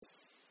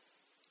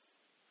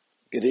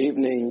Good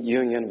evening,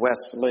 Union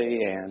Wesley,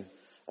 and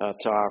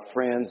to our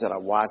friends that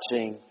are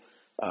watching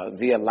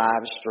via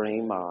live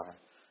stream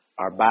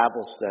our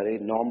Bible study.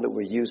 Normally,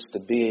 we're used to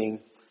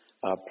being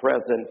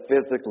present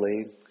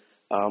physically,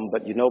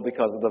 but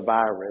because of the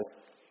virus,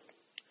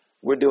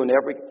 we're doing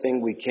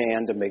everything we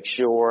can to make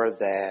sure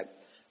that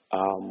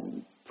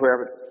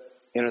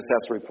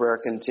intercessory prayer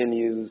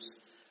continues,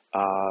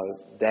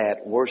 that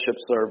worship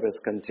service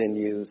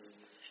continues,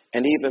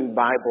 and even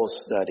Bible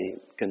study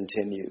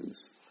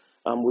continues.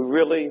 We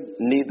really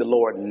need the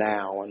Lord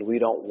now, and we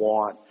don't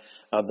want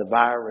the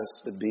virus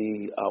to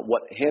be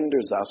what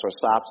hinders us or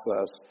stops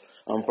us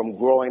from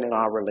growing in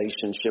our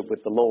relationship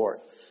with the Lord.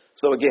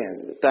 So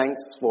again,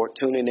 thanks for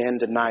tuning in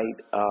tonight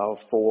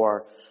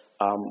for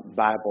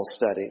Bible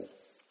study.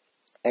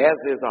 As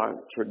is our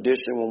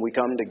tradition when we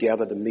come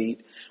together to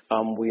meet,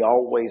 we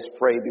always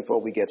pray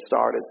before we get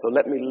started. So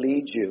let me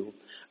lead you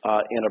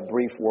in a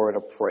brief word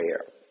of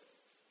prayer.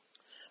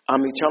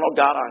 Eternal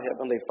God, our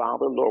Heavenly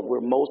Father, Lord, we're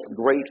most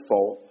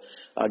grateful,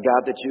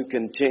 God, that you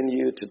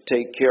continue to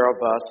take care of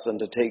us and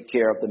to take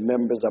care of the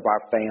members of our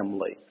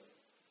family.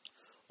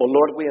 Oh,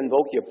 Lord, we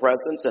invoke your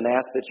presence and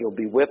ask that you'll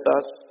be with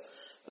us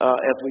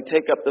as we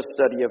take up the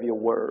study of your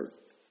word.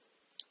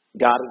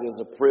 God, it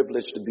is a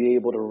privilege to be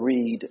able to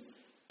read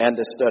and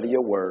to study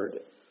your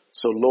word.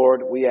 So,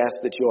 Lord, we ask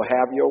that you'll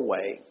have your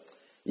way.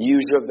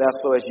 Use your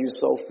vessel as you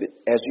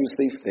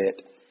see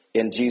fit.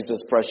 In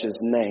Jesus' precious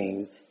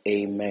name,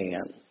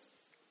 amen.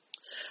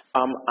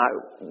 I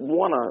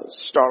want to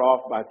start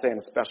off by saying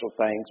a special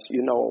thanks.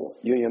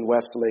 Union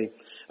Wesley,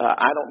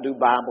 I don't do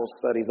Bible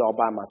studies all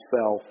by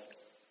myself.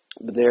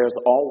 But there's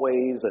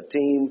always a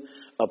team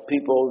of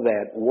people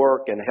that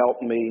work and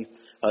help me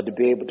to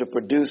be able to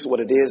produce what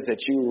it is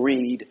that you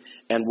read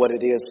and what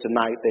it is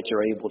tonight that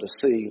you're able to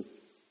see.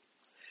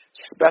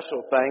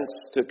 Special thanks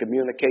to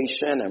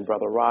communication and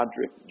Brother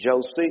Roderick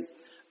Josie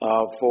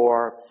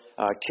for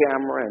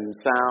camera and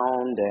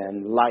sound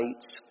and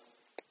lights,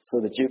 so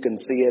that you can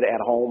see it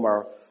at home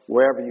or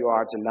wherever you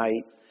are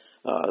tonight.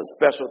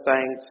 Special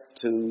thanks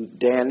to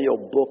Daniel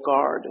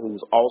Bookard,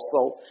 who's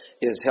also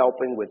is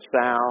helping with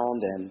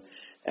sound.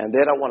 And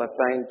then I want to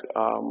thank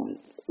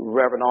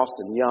Reverend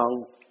Austin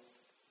Young.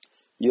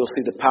 You'll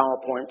see the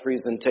PowerPoint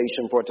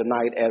presentation for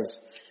tonight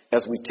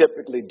as we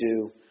typically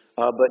do.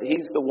 But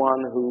he's the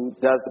one who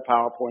does the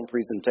PowerPoint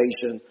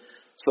presentation,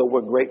 so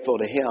we're grateful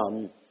to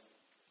him.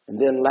 And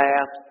then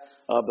last,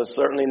 but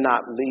certainly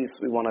not least,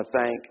 we want to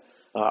thank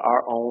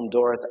our own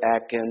Doris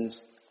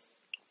Atkins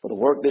for the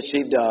work that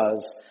she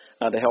does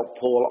to help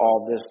pull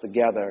all this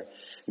together.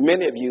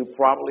 Many of you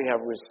probably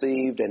have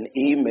received an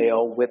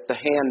email with the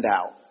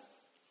handout.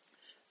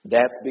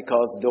 That's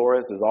because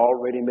Doris has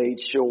already made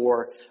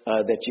sure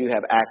that you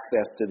have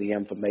access to the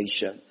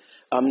information.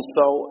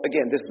 So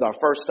again, this is our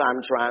first time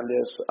trying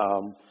this.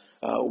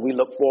 We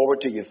look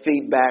forward to your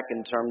feedback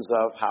in terms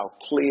of how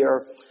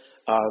clear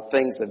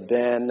things have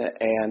been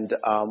and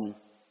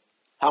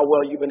how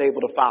well you've been able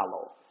to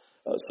follow.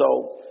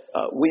 So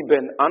we've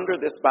been under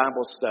this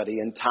Bible study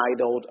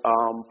entitled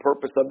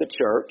Purpose of the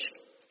Church.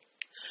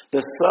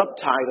 The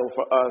subtitle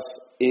for us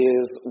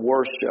is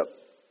Worship.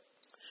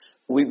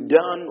 We've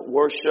done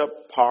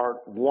Worship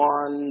Part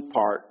 1,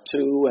 Part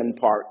 2, and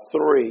Part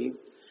 3.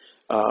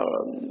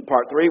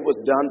 Part 3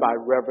 was done by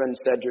Reverend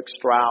Cedric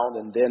Stroud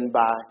and then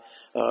by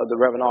the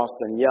Reverend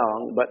Austin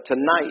Young. But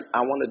tonight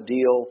I want to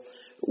deal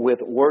with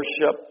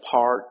Worship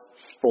Part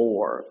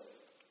 4.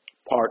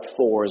 Part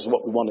 4 is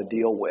what we want to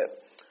deal with.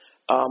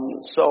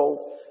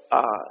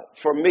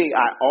 For me,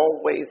 I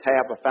always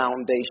have a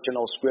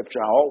foundational scripture.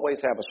 I always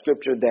have a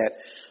scripture that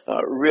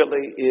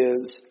really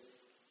is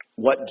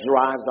what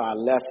drives our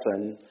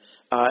lesson.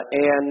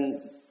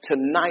 And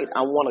tonight,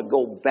 I want to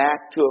go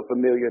back to a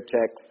familiar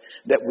text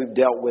that we've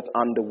dealt with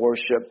under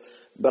worship,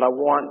 but I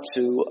want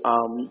to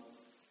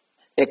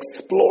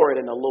explore it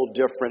in a little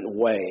different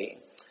way.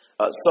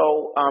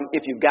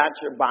 If you've got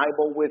your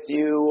Bible with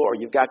you, or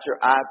you've got your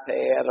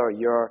iPad or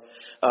your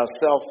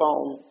cell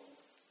phone,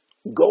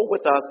 go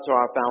with us to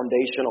our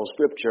foundational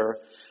scripture,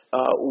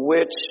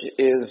 which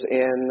is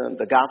in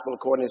the Gospel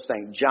according to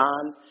St.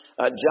 John,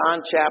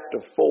 John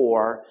chapter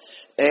 4,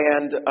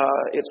 and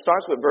it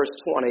starts with verse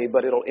 20,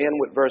 but it'll end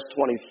with verse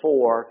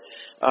 24.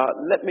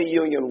 Let me,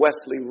 Union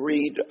Wesley,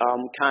 read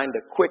kind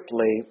of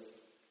quickly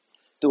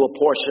through a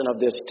portion of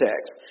this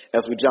text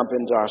as we jump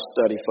into our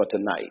study for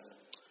tonight.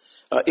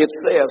 It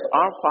says,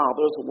 "Our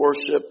fathers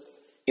worship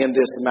in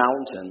this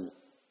mountain,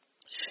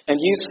 and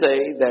you say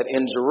that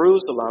in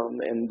Jerusalem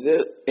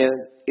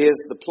is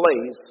the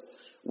place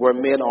where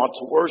men ought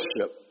to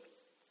worship.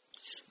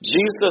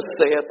 Jesus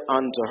saith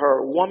unto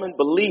her, Woman,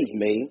 believe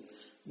me,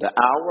 the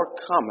hour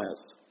cometh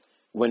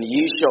when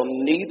ye shall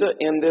neither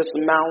in this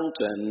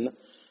mountain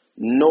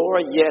nor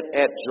yet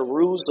at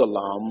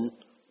Jerusalem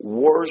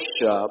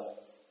worship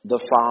the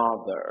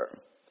Father."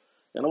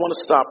 And I want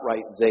to stop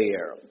right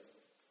there.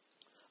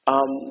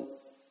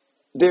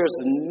 There's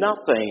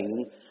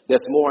nothing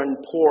that's more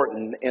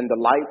important in the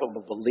life of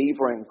a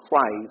believer in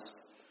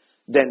Christ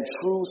than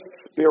true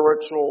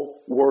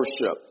spiritual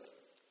worship.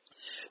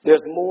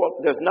 There's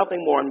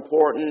nothing more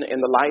important in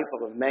the life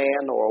of a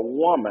man or a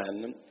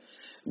woman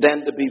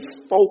than to be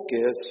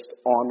focused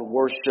on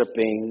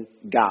worshiping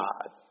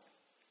God.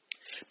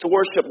 To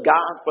worship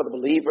God for the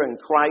believer in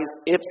Christ,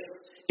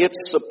 it's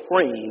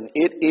supreme.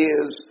 It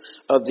is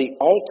the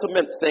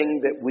ultimate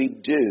thing that we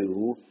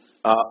do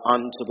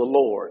unto the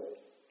Lord.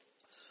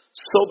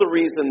 So the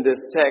reason this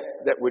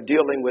text that we're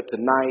dealing with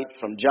tonight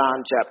from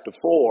John chapter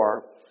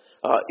 4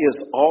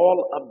 is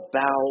all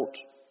about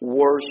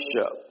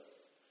worship.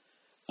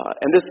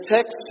 And this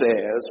text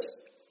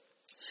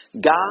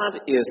says,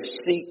 God is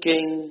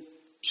seeking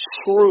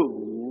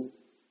true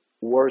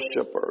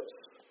worshipers.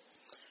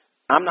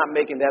 I'm not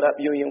making that up,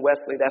 Union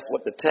Wesley. That's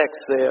what the text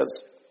says.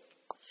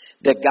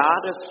 That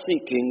God is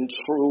seeking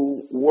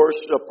true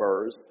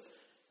worshipers.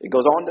 It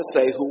goes on to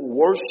say, who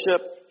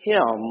worship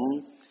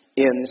him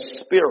in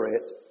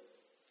spirit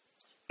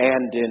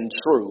and in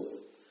truth.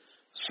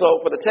 So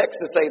for the text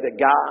to say that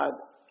God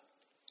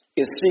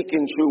is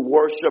seeking true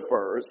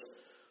worshipers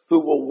who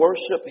will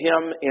worship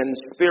him in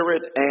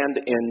spirit and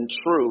in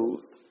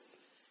truth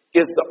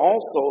is to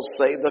also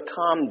say the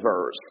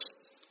converse,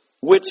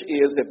 which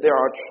is that there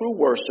are true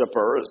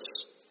worshipers,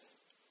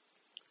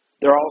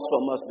 there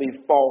also must be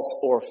false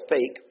or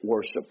fake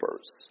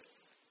worshipers.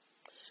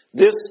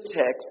 This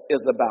text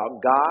is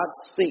about God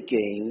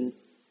seeking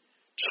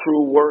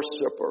true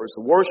worshipers,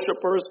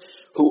 worshipers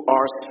who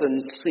are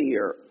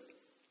sincere,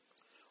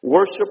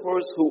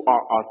 worshipers who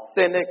are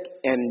authentic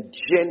and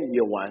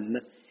genuine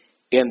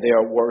in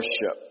their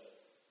worship.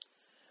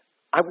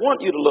 I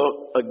want you to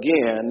look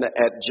again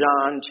at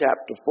John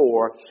chapter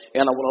 4,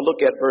 and I want to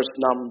look at verse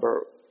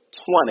number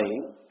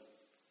 20,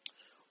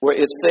 where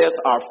it says,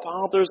 our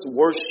fathers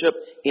worship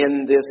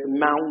in this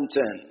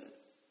mountain,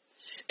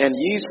 and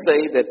ye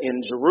say that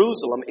in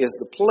Jerusalem is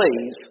the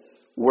place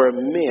where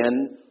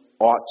men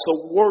ought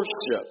to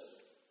worship.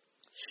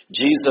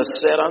 Jesus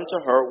said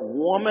unto her,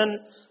 woman,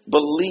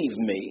 believe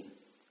me,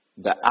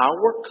 the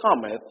hour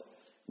cometh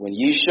when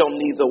ye shall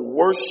neither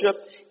worship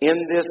in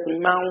this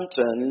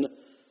mountain,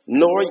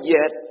 nor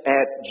yet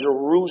at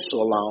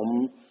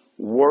Jerusalem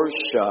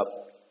worship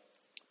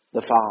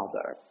the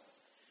Father.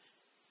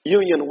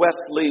 Union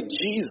Wesley,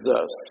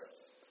 Jesus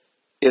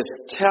is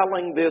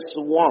telling this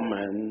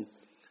woman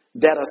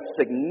that a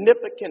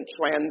significant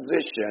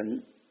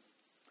transition,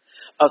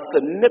 a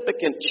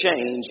significant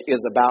change is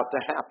about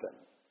to happen.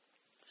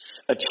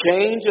 A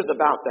change is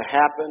about to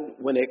happen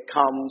when it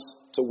comes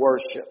to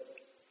worship.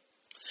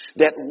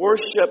 That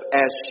worship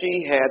as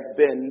she had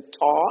been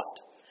taught,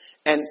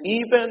 and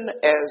even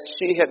as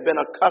she had been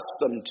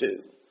accustomed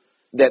to,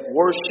 that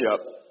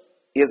worship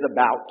is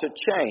about to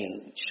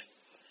change.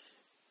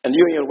 And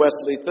Union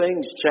Wesley,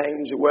 things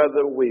change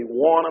whether we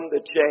want them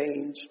to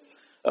change,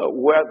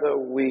 whether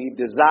we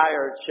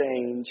desire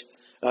change.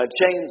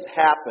 Change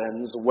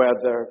happens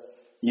whether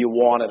you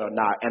want it or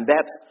not. And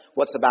that's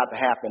what's about to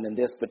happen in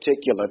this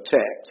particular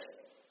text.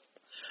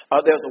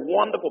 There's a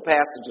wonderful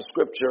passage of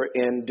scripture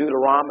in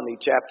Deuteronomy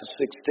chapter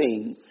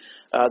 16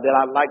 that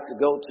I'd like to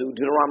go to,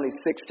 Deuteronomy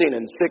 16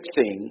 and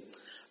 16,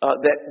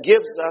 that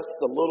gives us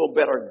a little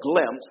better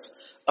glimpse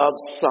of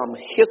some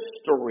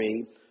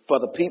history for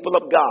the people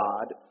of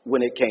God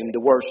when it came to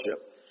worship.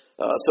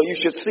 So you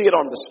should see it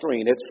on the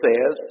screen. It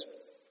says,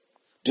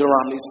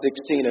 Deuteronomy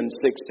 16 and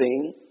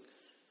 16,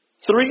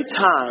 3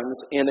 times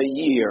in a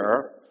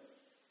year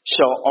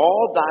shall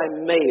all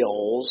thy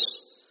males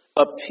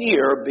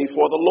appear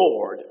before the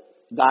Lord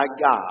thy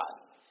God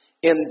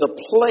in the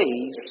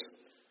place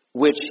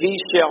which he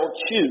shall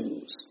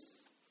choose,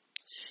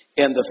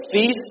 in the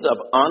feast of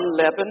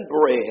unleavened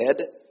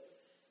bread,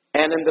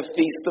 and in the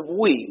feast of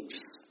weeks,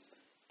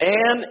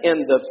 and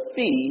in the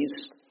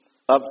feast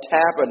of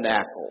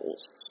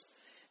tabernacles,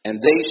 and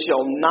they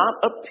shall not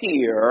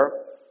appear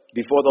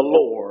before the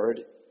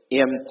Lord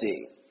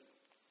empty.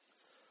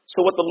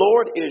 So what the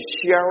Lord is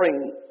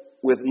sharing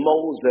with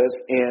Moses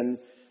in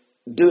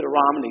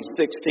Deuteronomy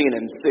 16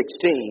 and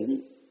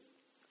 16,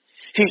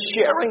 he's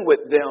sharing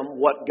with them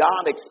what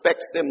God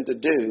expects them to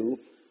do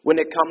when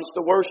it comes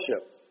to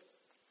worship.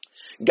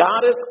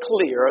 God is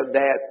clear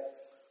that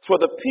for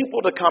the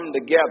people to come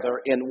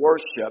together in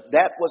worship,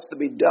 that was to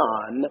be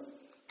done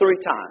 3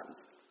 times.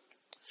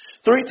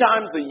 3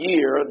 times a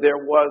year,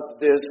 there was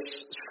this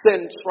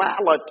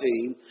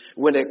centrality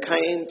when it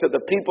came to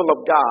the people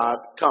of God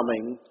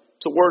coming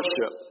to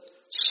worship.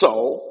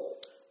 So,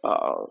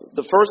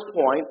 the first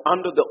point,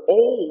 under the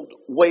old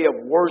way of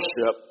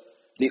worship,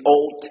 the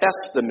Old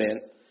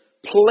Testament,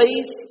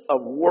 place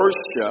of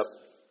worship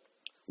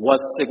was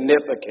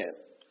significant.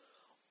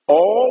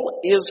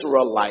 All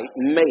Israelite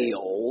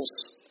males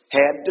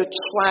had to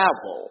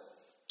travel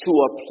to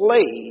a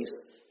place,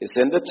 it's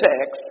in the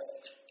text,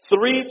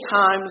 3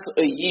 times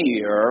a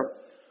year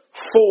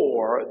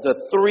for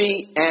the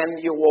 3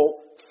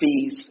 annual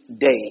feast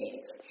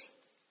days.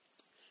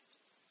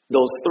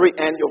 Those 3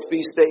 annual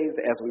feast days,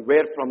 as we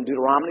read from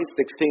Deuteronomy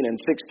 16 and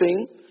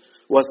 16,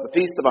 was the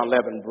Feast of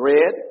Unleavened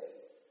Bread,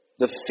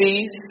 the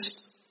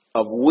Feast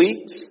of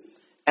Weeks,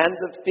 and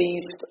the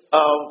Feast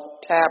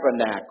of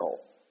Tabernacle.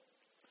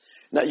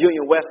 Now,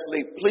 Union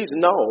Wesley, please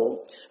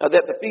know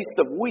that the Feast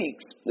of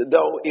Weeks,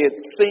 though it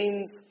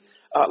seems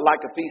like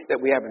a feast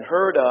that we haven't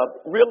heard of,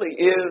 really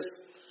is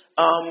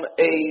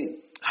a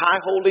high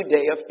holy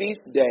day, a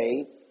feast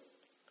day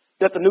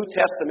that the New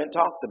Testament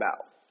talks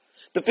about.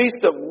 The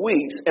Feast of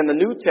Weeks in the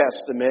New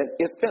Testament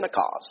is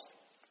Pentecost.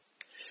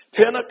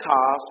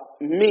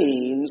 Pentecost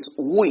means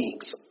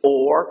weeks,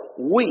 or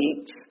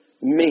weeks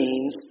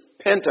means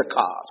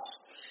Pentecost.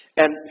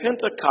 And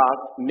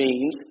Pentecost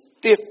means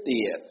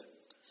 50th.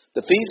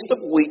 The Feast of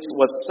Weeks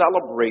was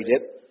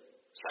celebrated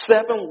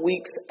 7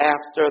 weeks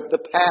after the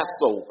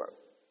Passover.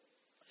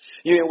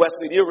 You and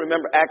Wesley, do you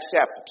remember Acts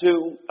chapter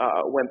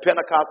 2 when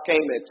Pentecost came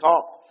and it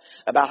talked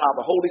about how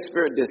the Holy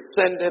Spirit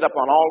descended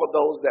upon all of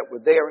those that were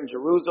there in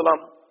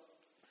Jerusalem,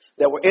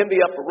 that were in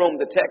the upper room?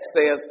 The text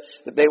says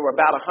that they were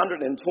about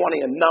 120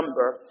 in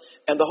number,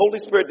 and the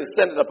Holy Spirit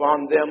descended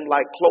upon them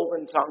like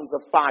cloven tongues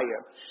of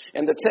fire.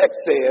 And the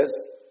text says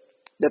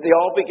that they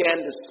all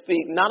began to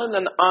speak, not in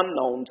an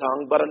unknown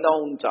tongue, but a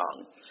known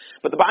tongue.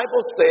 But the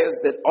Bible says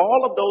that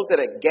all of those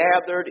that had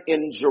gathered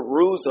in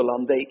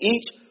Jerusalem, they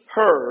each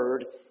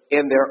heard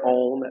in their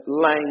own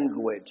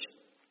language.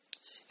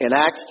 In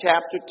Acts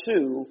chapter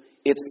 2,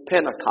 it's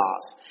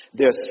Pentecost.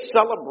 They're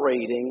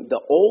celebrating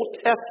the Old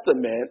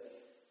Testament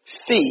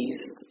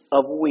Feast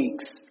of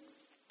Weeks.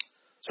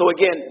 So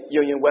again,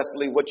 Union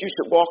Wesley, what you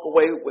should walk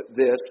away with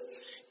this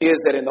is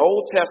that in the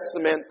Old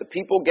Testament, the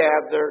people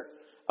gathered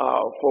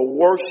for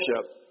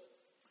worship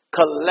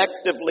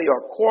collectively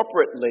or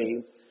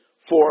corporately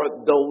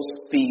for those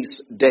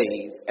feast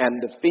days.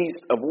 And the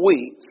Feast of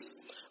Weeks,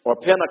 or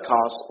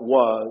Pentecost,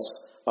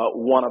 was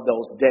one of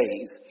those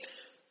days.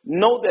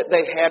 Know that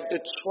they had to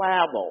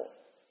travel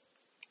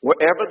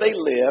wherever they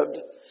lived,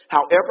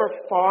 however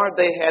far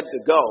they had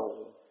to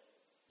go.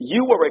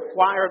 You were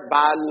required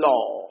by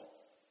law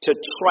to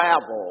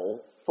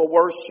travel for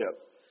worship.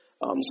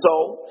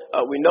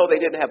 We know they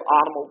didn't have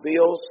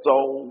automobiles,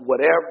 so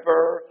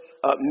whatever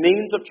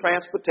means of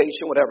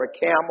transportation, whatever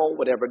camel,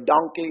 whatever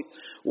donkey,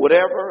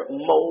 whatever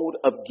mode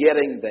of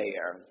getting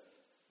there,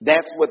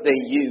 that's what they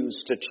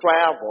used to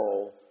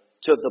travel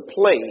to the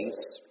place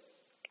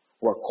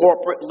where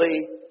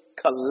corporately,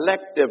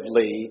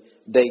 collectively,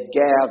 they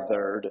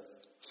gathered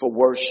for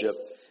worship.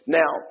 Now,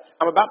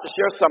 I'm about to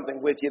share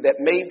something with you that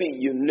maybe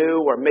you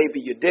knew or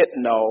maybe you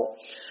didn't know.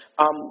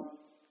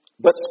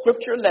 But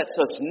Scripture lets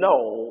us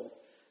know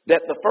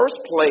that the first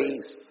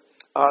place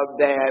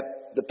that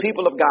the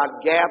people of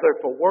God gathered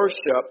for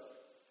worship,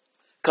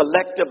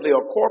 collectively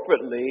or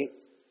corporately,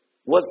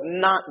 was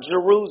not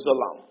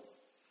Jerusalem.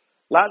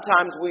 A lot of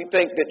times we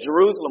think that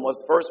Jerusalem was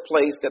the first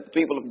place that the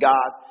people of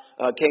God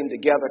came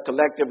together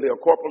collectively or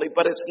corporately,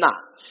 but it's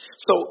not.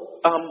 So,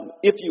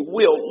 if you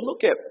will,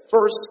 look at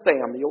 1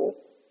 Samuel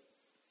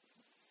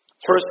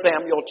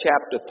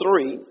chapter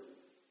 3.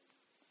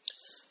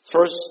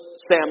 1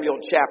 Samuel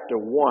chapter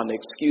 1,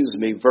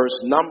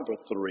 verse number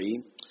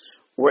 3,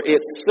 where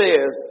it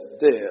says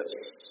this,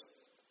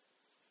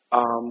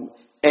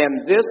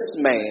 and this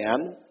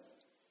man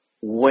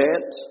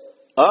went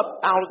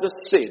up out of the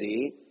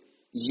city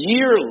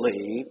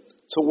yearly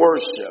to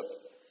worship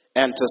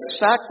and to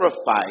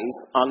sacrifice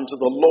unto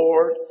the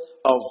Lord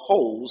of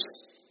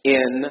hosts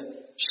in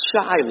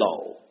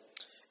Shiloh.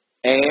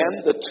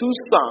 And the two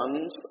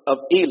sons of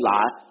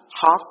Eli,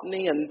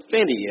 Hophni and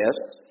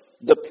Phinehas,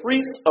 the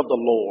priests of the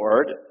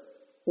Lord,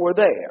 were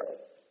there.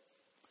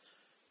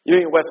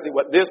 Union Wesley,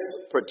 what this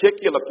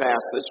particular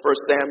passage, 1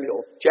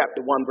 Samuel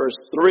chapter 1, verse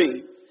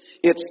 3,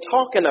 it's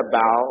talking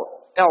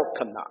about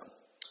Elkanah.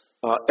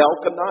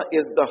 Elkanah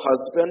is the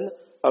husband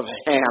of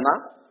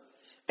Hannah,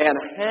 and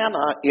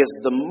Hannah is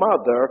the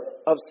mother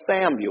of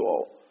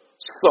Samuel.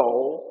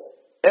 So,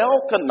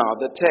 Elkanah,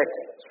 the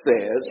text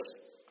says,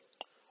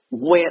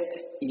 went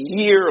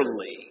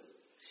yearly.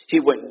 He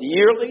went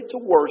yearly to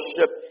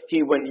worship.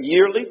 He went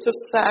yearly to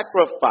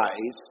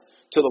sacrifice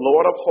to the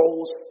Lord of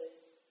hosts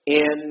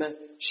in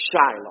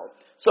Shiloh.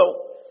 So,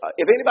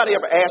 if anybody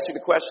ever asked you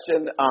the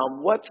question,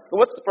 what's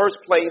the first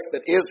place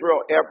that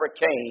Israel ever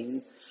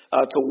came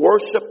to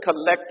worship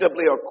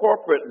collectively or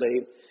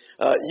corporately,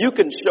 you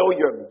can show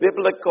your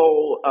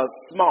biblical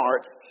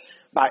smarts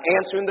by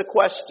answering the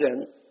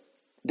question,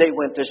 they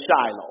went to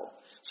Shiloh.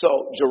 So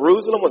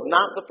Jerusalem was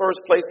not the first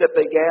place that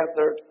they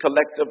gathered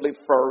collectively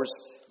first,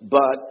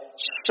 but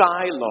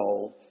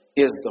Shiloh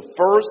is the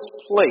first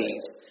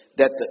place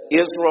that the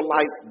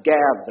Israelites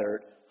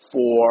gathered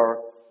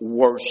for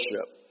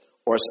worship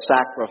or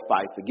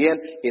sacrifice.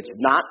 Again, it's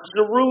not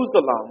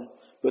Jerusalem,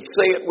 but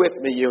say it with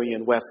me,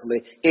 Union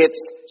Wesley, it's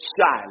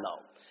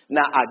Shiloh.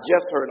 Now, I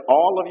just heard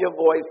all of your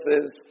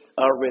voices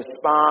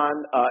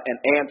respond and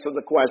answer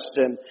the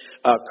question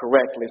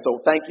correctly. So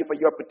thank you for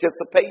your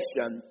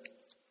participation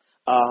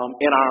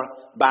in our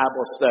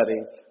Bible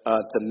study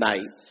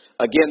tonight.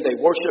 Again, they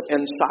worship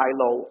in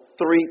Shiloh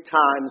 3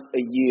 times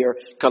a year.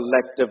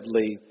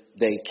 Collectively,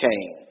 they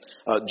came.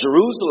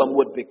 Jerusalem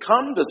would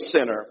become the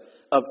center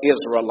of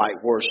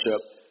Israelite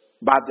worship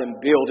by them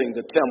building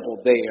the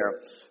temple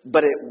there.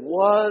 But it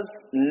was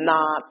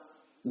not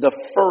the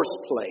first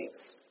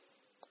place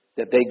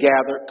that they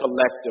gathered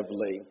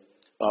collectively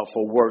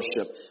for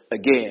worship.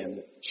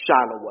 Again,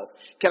 Shiloh was.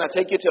 Can I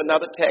take you to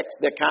another text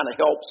that kind of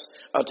helps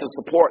to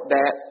support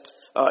that?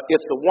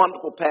 It's a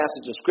wonderful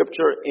passage of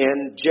scripture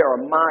in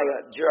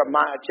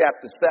Jeremiah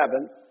chapter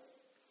 7,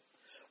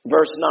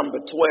 verse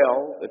number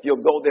 12. If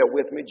you'll go there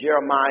with me,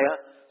 Jeremiah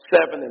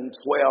 7 and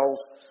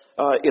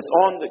 12. It's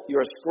on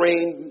your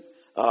screen.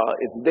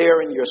 It's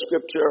there in your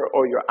scripture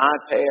or your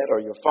iPad or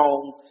your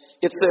phone.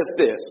 It says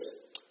this: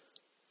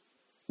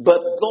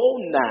 "But go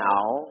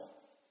now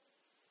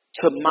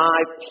to my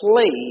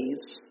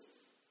place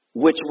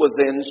which was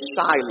in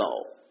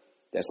Shiloh,"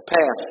 that's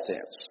past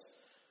tense,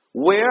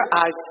 "where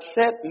I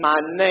set my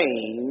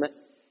name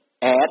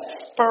at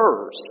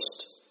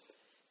first,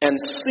 and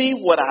see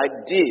what I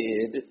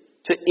did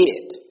to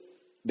it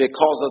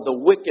because of the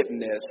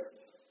wickedness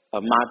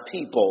of my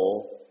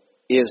people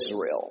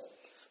Israel."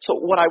 So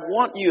what I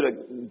want you to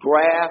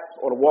grasp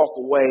or to walk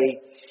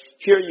away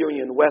here,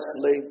 Union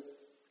Wesley,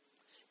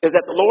 is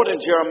that the Lord in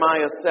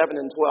Jeremiah 7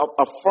 and 12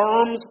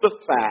 affirms the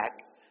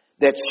fact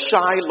that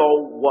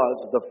Shiloh was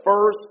the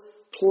first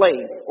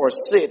place or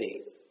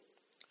city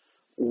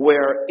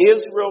where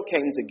Israel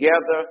came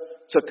together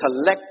to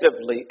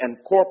collectively and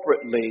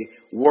corporately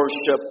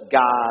worship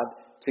God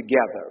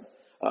together.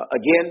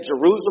 Again,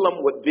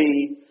 Jerusalem would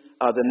be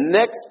the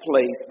next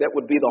place that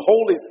would be the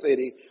holy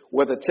city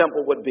where the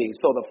temple would be.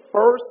 So the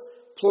first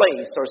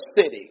place or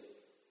city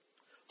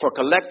for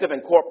collective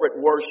and corporate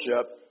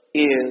worship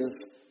is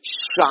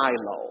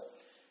Shiloh.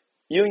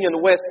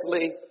 Union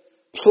Wesley,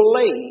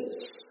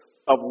 place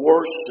of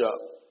worship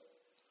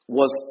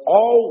was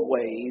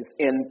always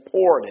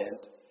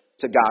important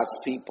to God's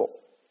people.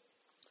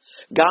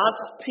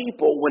 God's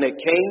people, when it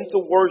came to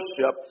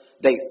worship,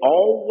 they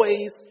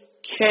always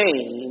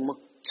came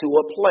to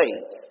a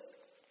place.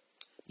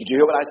 Did you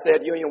hear what I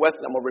said, Union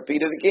Wesley? I'm going to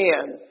repeat it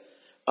again.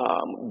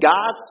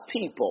 God's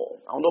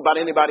people, I don't know about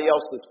anybody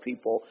else's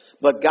people,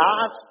 but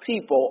God's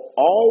people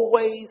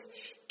always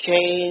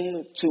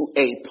came to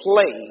a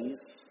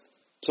place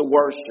to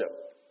worship.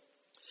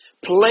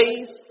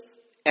 Place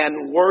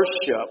and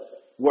worship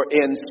were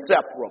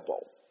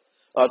inseparable.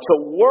 To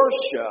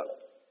worship,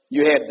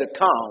 you had to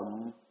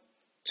come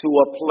to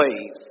a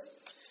place.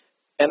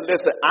 And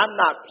listen, I'm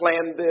not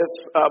planning this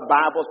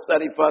Bible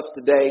study for us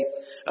today.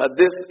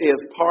 This is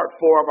part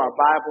 4 of our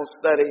Bible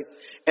study.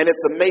 And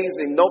it's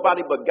amazing.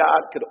 Nobody but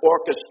God could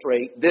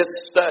orchestrate this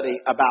study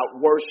about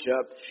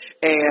worship.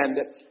 And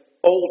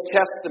Old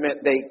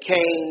Testament, they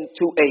came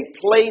to a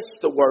place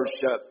to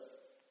worship.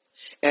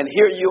 And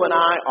here you and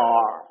I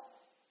are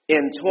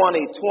in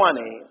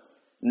 2020,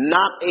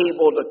 not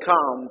able to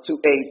come to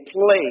a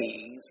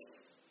place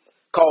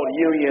called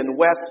Union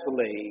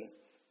Wesley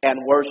and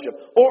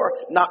worship, or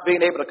not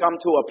being able to come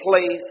to a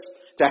place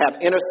to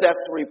have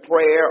intercessory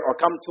prayer or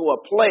come to a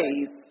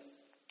place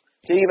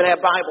to even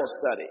have Bible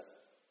study.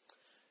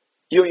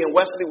 Union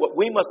Wesley, what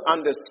we must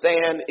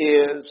understand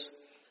is,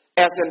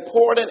 as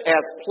important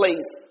as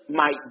place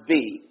might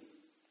be,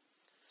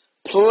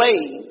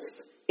 place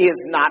is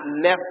not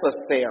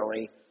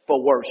necessary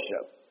for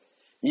worship.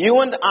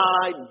 You and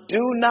I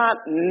do not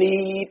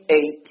need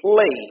a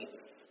place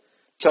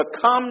to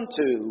come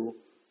to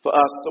for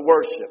us to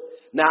worship.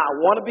 Now, I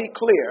want to be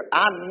clear.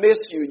 I miss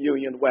you,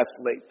 Union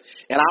Wesley,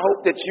 and I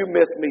hope that you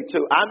miss me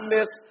too. I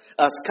miss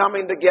us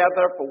coming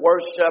together for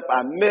worship.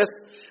 I miss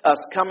us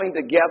coming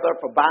together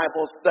for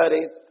Bible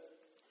study.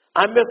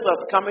 I miss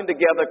us coming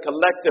together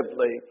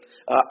collectively.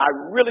 I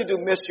really do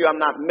miss you. I'm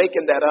not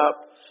making that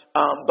up.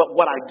 But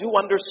what I do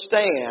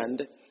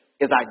understand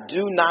is I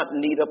do not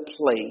need a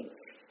place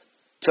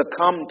to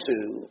come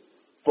to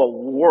for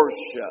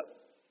worship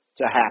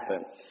to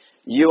happen.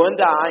 You and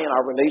I, in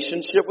our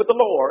relationship with the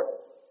Lord,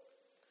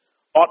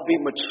 ought to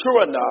be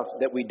mature enough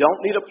that we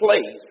don't need a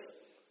place,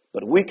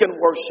 but we can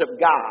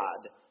worship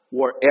God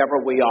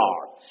wherever we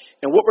are.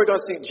 And what we're going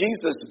to see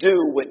Jesus do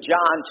with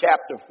John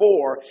chapter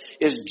 4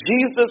 is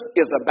Jesus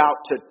is about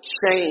to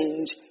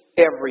change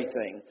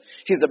everything.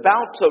 He's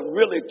about to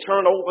really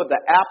turn over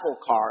the apple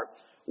cart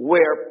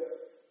where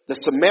the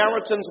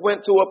Samaritans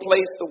went to a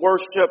place to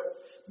worship,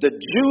 the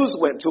Jews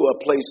went to a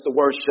place to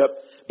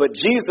worship, but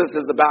Jesus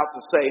is about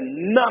to say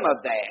none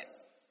of that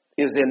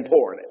is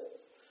important.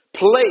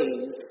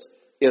 Place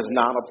is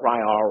not a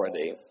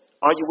priority.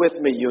 Are you with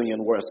me,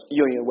 Union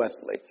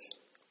Wesley?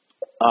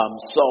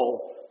 So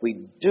we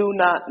do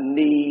not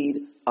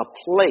need a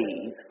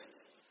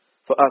place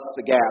for us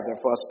to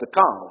gather, for us to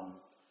come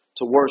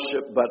to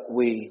worship, but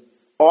we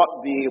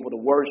ought to be able to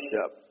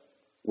worship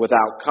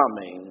without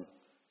coming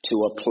to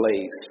a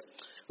place.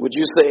 Would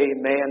you say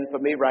amen for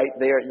me right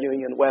there at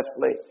Union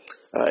Wesley?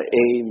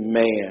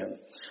 Amen.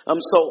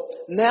 So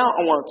now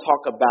I want to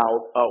talk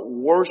about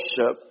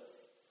worship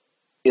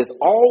is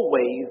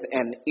always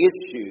an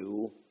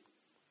issue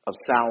of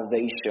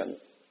salvation.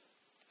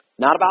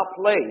 Not about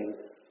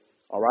place,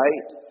 all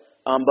right?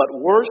 But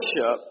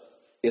worship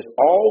is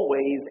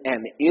always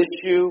an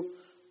issue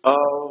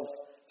of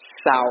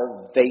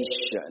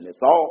salvation. It's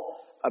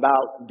all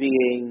about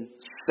being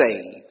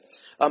saved.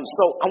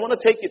 So I want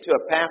to take you to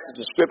a passage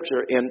of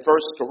scripture in 1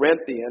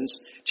 Corinthians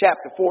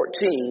chapter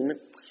 14,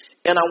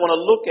 and I want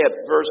to look at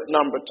verse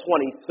number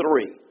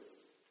 23.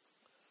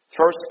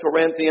 1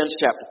 Corinthians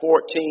chapter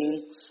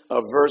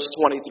 14, verse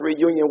 23.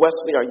 Union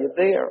Wesley, are you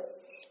there?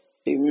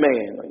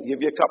 Amen. I'll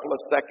give you a couple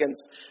of seconds.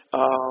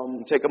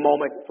 Take a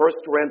moment. 1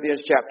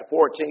 Corinthians chapter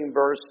 14,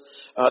 verse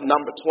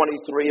number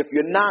 23. If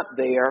you're not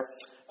there,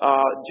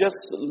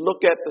 just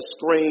look at the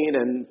screen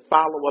and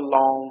follow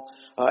along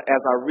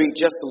as I read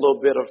just a little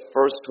bit of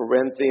 1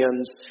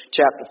 Corinthians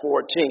chapter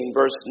 14,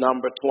 verse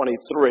number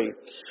 23.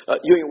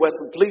 Union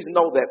Wesley, please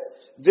know that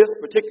this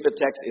particular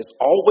text is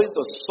always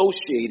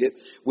associated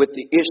with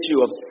the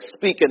issue of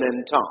speaking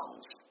in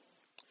tongues.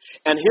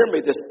 And hear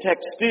me, this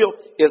text still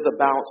is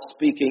about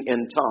speaking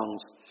in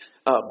tongues.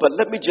 But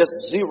let me just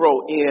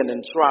zero in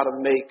and try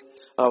to make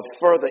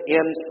further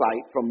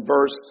insight from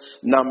verse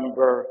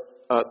number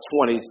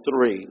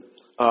 23,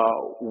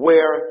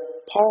 where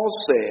Paul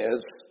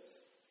says,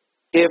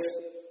 if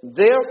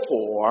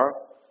therefore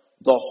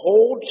the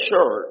whole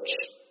church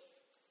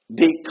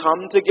be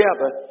come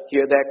together,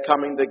 hear that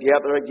coming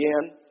together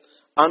again,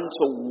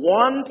 unto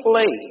one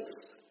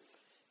place,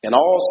 and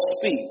all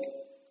speak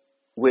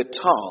with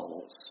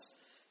tongues,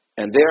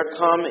 and there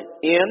come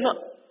in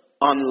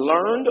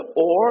unlearned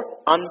or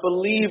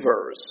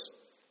unbelievers,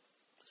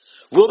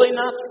 will they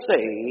not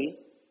say,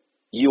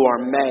 you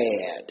are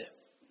mad?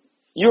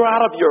 You're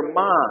out of your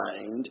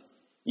mind.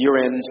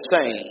 You're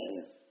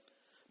insane.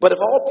 But if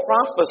all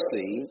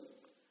prophecy,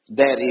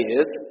 that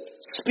is,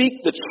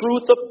 speak the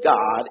truth of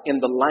God in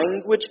the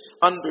language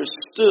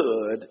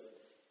understood,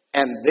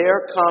 and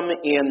there come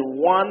in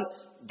one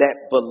that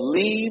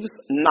believes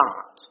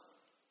not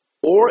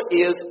or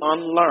is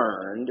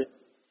unlearned,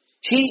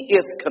 he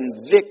is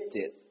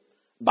convicted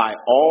by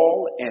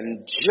all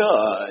and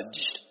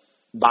judged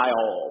by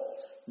all.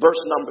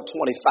 Verse number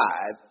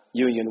 25,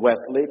 Union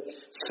Wesley,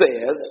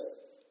 says,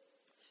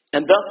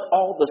 and thus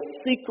all the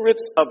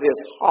secrets of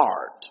his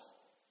heart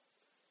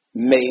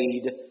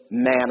made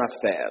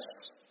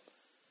manifest.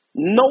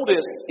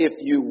 Notice, if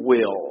you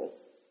will,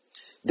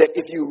 that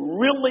if you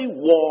really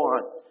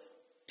want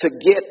to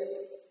get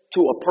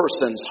to a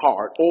person's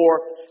heart,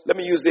 or let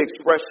me use the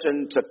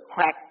expression to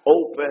crack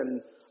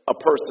open a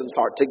person's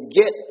heart, to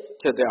get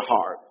to their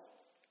heart.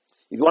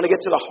 If you want to get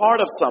to the heart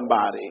of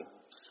somebody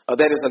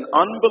that is an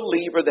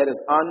unbeliever, that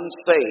is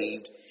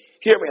unsaved,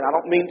 hear me, and I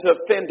don't mean to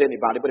offend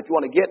anybody, but if you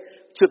want to get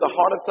to the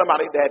heart of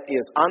somebody that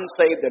is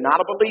unsaved, they're not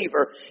a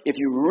believer, if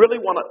you really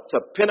want to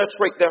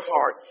penetrate their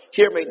heart,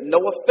 hear me, no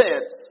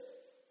offense,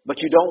 but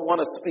you don't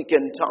want to speak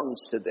in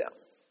tongues to them.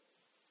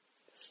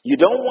 You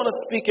don't want to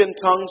speak in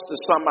tongues to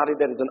somebody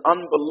that is an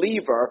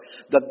unbeliever,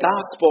 the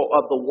gospel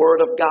of the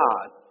word of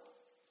God.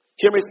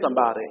 Hear me,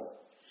 somebody.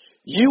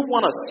 You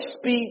want to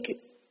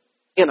speak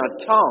in a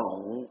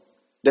tongue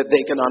that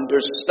they can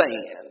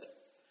understand.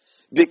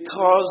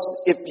 Because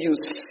if you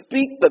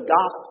speak the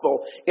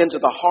gospel into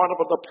the heart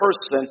of the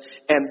person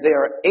and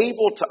they're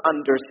able to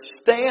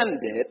understand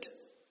it,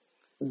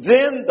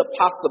 then the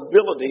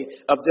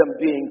possibility of them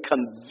being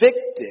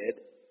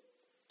convicted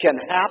can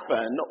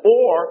happen,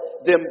 or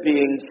them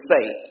being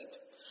saved.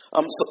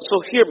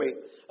 So hear me.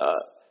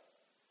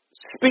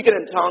 Speaking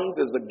in tongues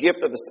is a gift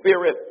of the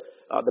Spirit.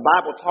 The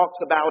Bible talks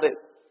about it.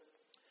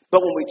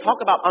 But when we talk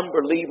about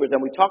unbelievers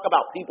and we talk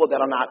about people that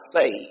are not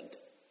saved,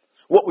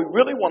 what we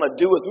really want to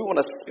do is we want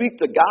to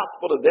speak the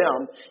gospel to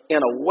them in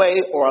a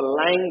way or a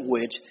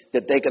language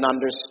that they can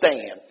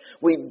understand.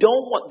 We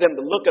don't want them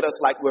to look at us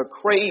like we're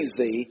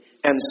crazy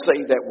and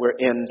say that we're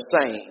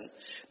insane.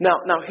 Now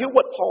hear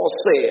what Paul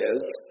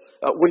says.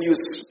 When you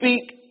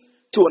speak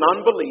to an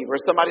unbeliever,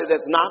 somebody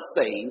that's not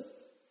saved,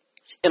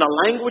 in a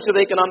language that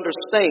they can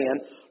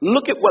understand,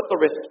 look at what the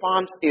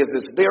response is.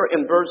 It's there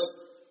in verse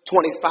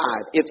 25.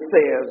 It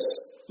says,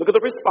 look at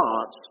the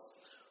response,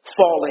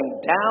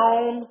 falling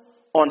down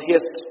on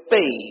his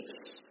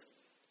face,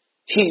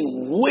 he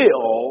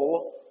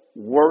will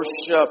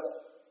worship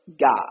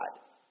God.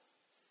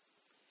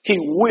 He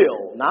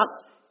will, not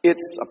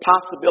it's a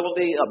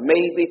possibility, a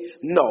maybe.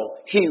 No,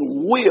 he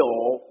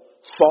will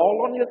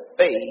fall on his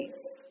face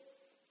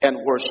and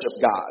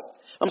worship God.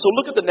 So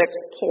look at the next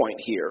point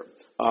here.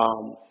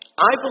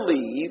 I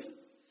believe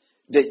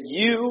that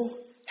you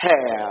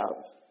have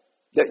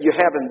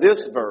in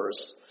this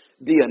verse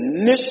the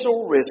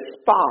initial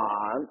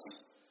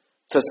response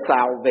to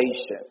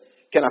salvation.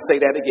 Can I say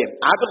that again?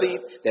 I believe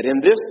that in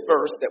this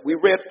verse that we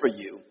read for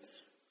you,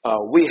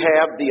 we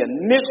have the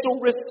initial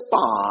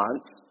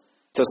response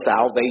to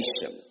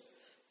salvation.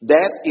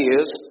 That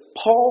is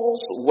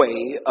Paul's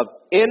way of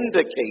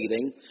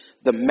indicating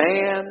the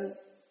man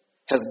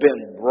has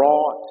been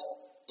brought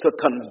to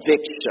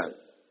conviction.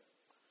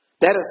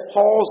 That is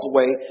Paul's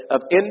way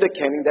of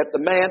indicating that the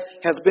man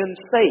has been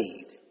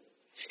saved.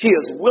 He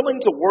is willing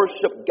to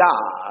worship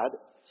God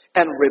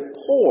and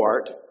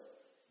report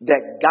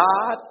that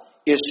God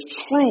is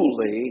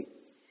truly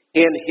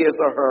in his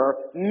or her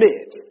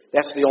midst.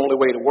 That's the only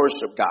way to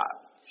worship God.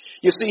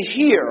 You see,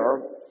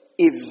 here,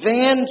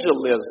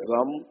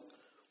 evangelism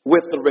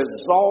with the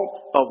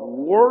result of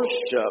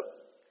worship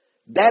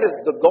That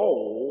is the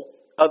goal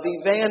of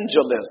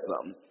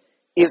evangelism,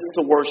 is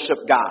to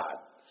worship God.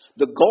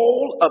 The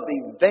goal of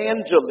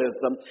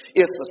evangelism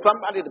is for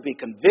somebody to be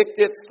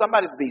convicted,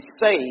 somebody to be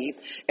saved,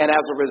 and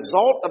as a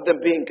result of them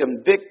being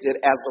convicted,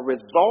 as a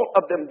result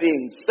of them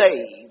being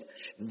saved,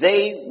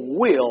 they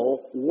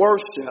will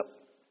worship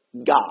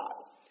God.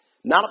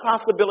 Not a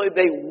possibility,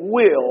 they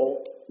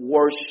will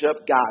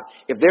worship God.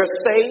 If they're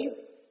saved,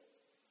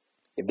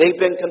 if they've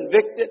been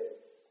convicted,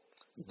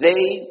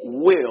 they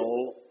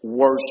will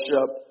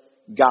worship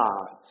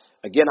God.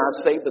 Again,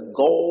 I say the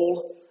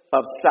goal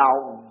of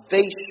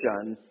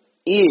salvation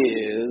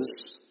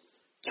is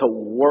to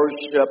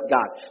worship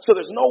God. So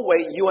there's no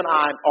way you and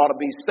I ought to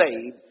be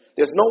saved.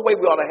 There's no way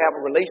we ought to have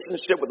a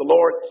relationship with the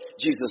Lord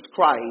Jesus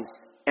Christ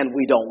and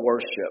we don't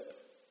worship.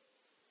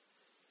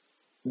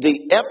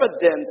 The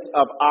evidence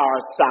of our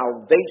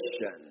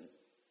salvation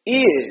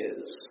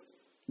is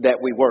that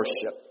we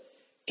worship.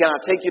 Can I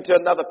take you to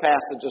another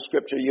passage of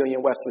Scripture,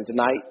 Union Wesley,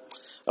 tonight?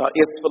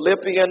 It's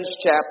Philippians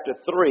chapter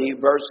 3,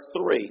 verse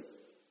 3.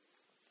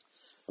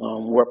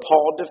 Where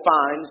Paul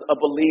defines a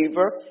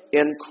believer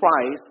in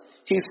Christ.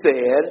 He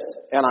says,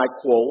 and I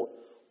quote,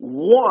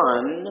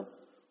 one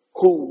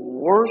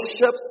who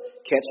worships,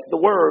 catch the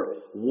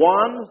word,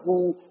 one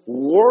who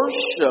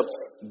worships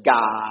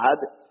God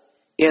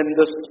in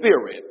the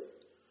Spirit,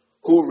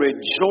 who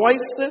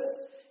rejoices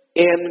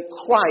in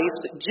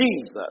Christ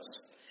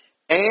Jesus,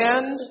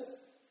 and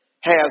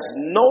has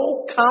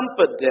no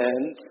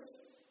confidence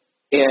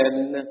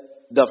in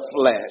the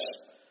flesh.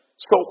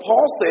 So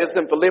Paul says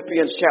in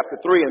Philippians chapter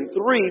 3 and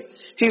 3,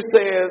 he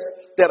says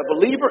that a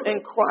believer in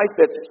Christ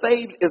that's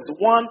saved is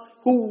one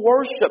who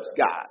worships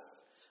God.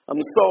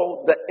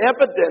 So the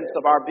evidence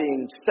of our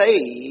being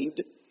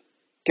saved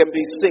can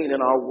be seen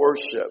in our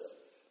worship.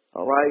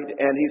 All right.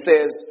 And he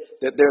says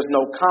that there's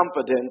no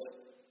confidence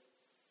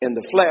in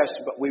the flesh,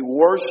 but we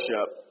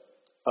worship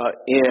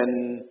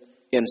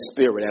in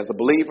spirit. As a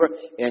believer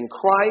in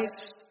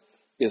Christ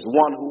is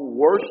one who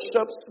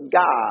worships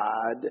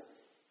God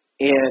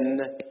in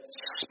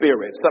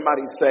spirit.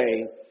 Somebody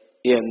say,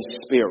 in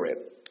spirit.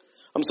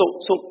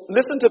 So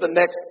listen to the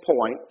next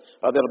point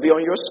that'll be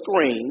on your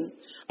screen.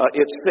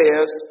 It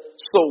says,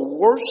 so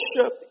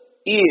worship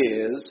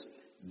is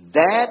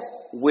that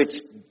which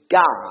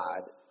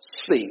God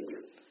seeks.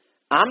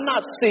 I'm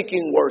not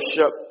seeking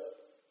worship,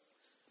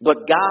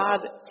 but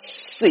God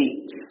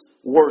seeks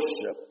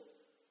worship.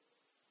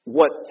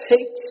 What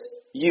takes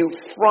you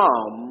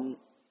from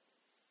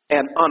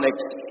an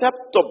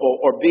unacceptable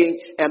or being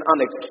an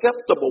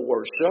unacceptable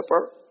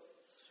worshiper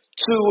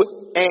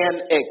to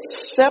an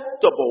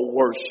acceptable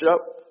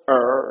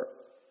worshiper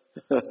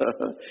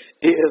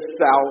is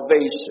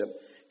salvation.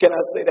 Can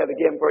I say that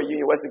again for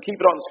you, Wesley? Keep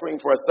it on the screen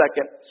for a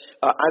second.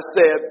 I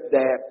said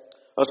that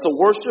so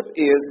worship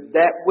is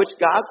that which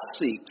God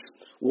seeks,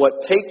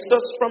 what takes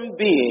us from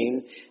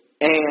being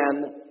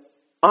an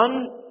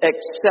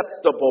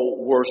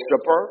unacceptable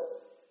worshiper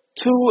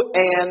to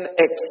an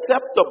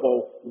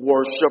acceptable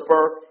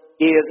worshiper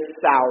is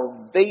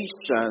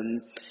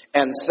salvation,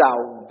 and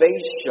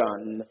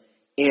salvation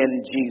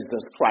in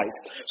Jesus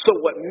Christ. So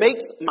what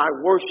makes my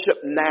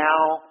worship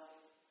now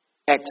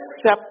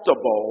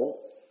acceptable,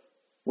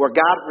 where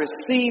God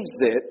receives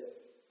it,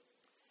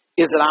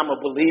 is that I'm a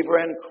believer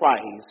in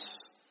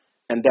Christ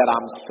and that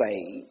I'm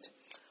saved.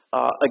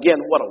 Again,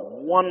 what a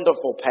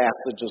wonderful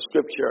passage of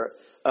Scripture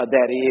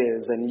that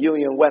is. And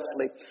Union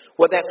Wesley,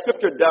 what that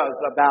Scripture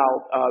does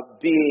about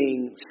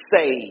being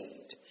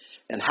saved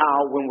and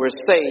how when we're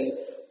saved,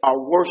 our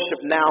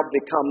worship now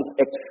becomes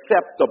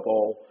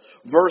acceptable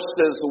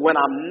versus when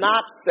I'm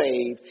not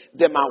saved,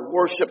 then my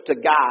worship to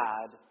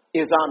God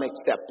is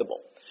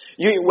unacceptable.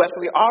 Union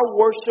Wesley, our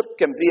worship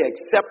can be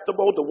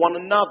acceptable to one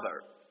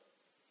another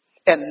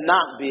and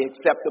not be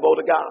acceptable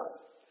to God.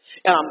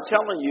 And I'm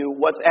telling you,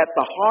 what's at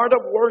the heart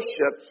of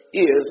worship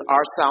is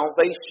our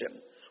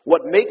salvation.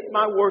 What makes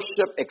my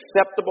worship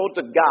acceptable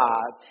to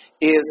God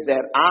is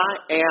that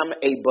I am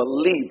a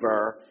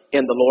believer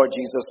in the Lord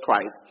Jesus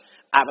Christ.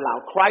 I've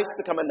allowed Christ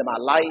to come into my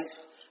life.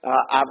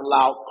 I've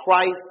allowed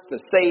Christ to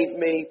save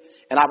me,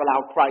 and I've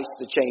allowed Christ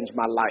to change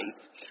my life.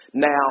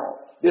 Now,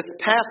 this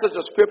passage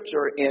of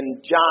Scripture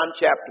in John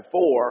chapter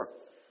 4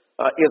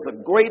 is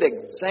a great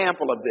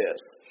example of this.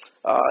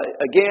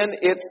 Again,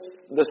 it's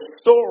the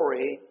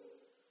story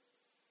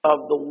of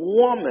the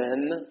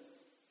woman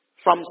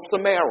from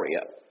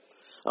Samaria.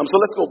 So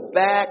let's go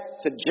back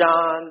to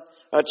John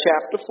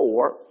chapter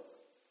 4.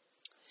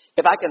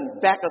 If I can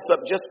back us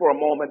up just for a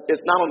moment,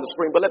 it's not on the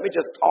screen, but let me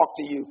just talk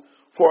to you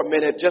for a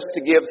minute just to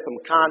give some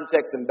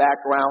context and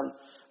background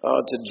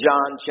to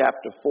John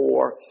chapter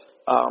 4.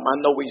 I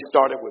know we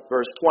started with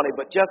verse 20,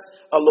 but just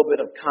a little bit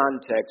of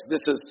context.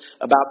 This is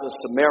about the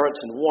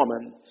Samaritan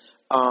woman.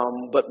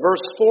 But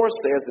verse 4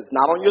 says, it's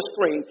not on your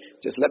screen,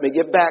 just let me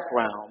give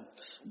background.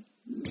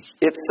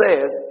 It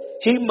says,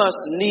 he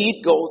must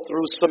need go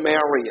through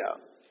Samaria.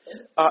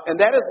 And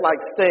that is like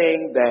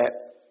saying that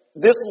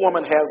this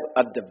woman has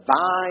a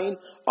divine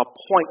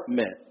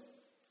appointment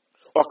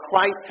or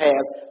Christ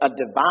has a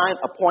divine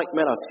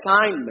appointment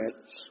assignment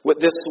with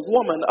this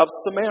woman of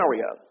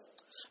Samaria.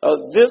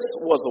 This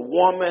was a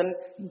woman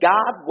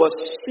God was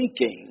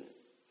seeking.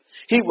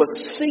 He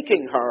was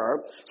seeking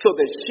her so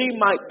that she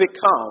might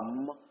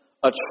become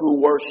a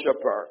true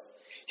worshiper.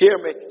 Hear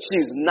me,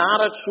 she's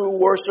not a true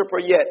worshiper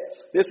yet.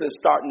 This is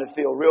starting to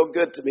feel real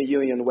good to me,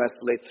 Union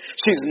Wesley.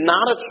 She's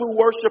not a true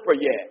worshiper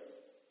yet.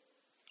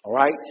 All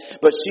right?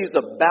 But she's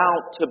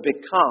about to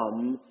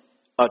become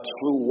a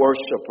true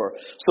worshiper.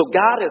 So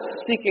God is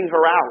seeking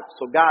her out.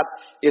 So God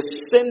is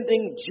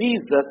sending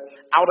Jesus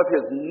out of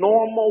his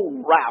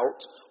normal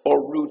route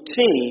or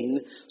routine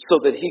so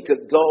that he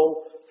could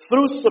go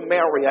through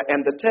Samaria,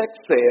 and the text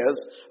says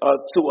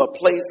to a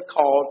place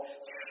called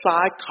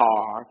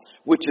Sychar,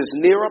 which is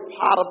near a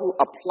plot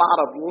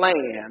of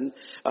land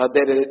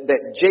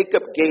that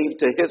Jacob gave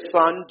to his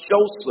son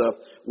Joseph,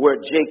 where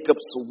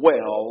Jacob's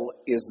well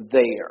is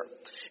there.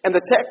 And the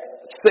text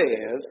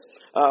says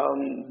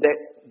that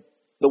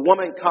the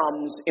woman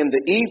comes in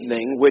the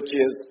evening, which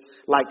is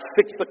like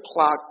 6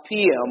 o'clock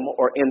p.m.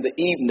 or in the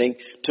evening,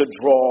 to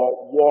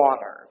draw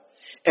water.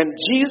 And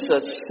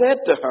Jesus said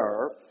to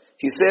her,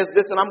 he says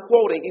this, and I'm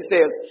quoting, he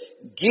says,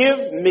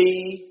 "Give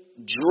me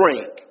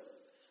drink."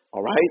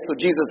 All right, so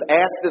Jesus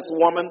asked this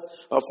woman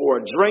for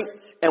a drink,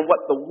 and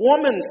what the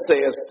woman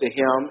says to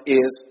him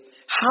is,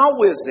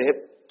 "How is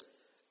it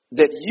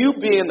that you,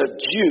 being a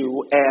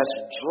Jew, ask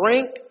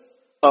drink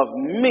of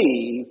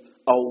me,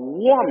 a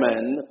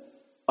woman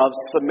of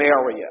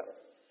Samaria?"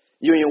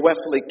 Union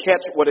Wesley,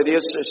 catch what it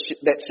is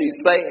that she's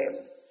saying.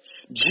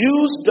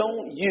 Jews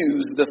don't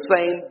use the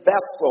same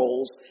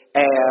vessels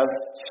as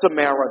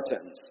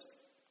Samaritans.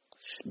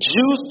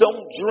 Jews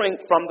don't drink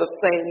from the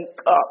same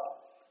cup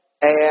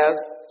as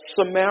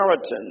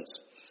Samaritans.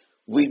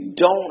 We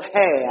don't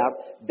have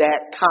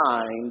that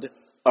kind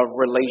of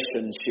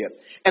relationship.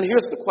 And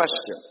here's the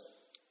question.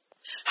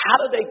 How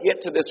did they get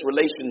to this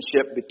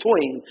relationship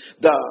between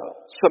the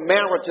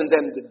Samaritans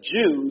and the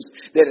Jews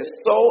that is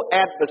so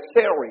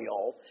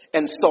adversarial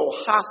and so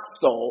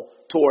hostile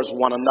towards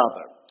one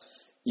another?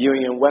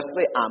 Union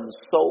Wesley, I'm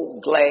so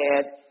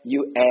glad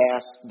you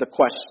asked the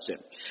question.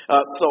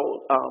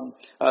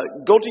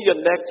 Go to your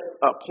next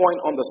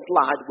point on the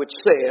slide, which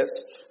says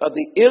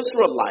the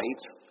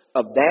Israelites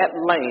of that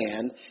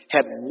land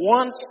had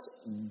once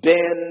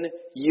been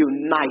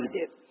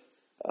united.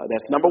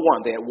 That's number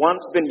one. They had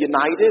once been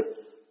united.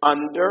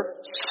 Under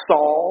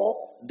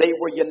Saul, they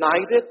were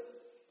united.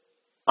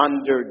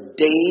 Under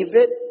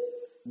David,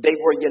 they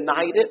were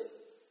united.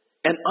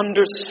 And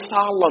under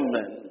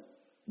Solomon,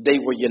 they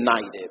were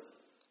united.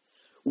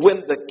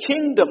 When the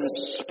kingdom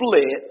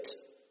split,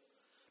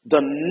 the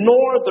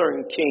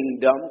northern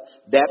kingdom,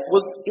 that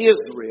was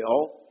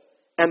Israel,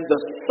 and the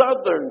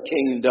southern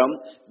kingdom,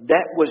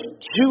 that was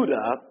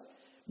Judah,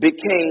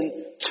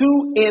 became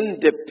two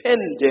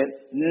independent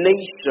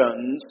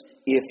nations,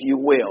 if you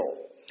will.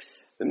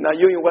 Now,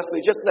 Union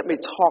Wesley, just let me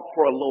talk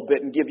for a little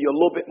bit and give you a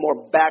little bit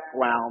more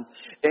background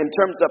in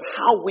terms of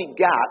how we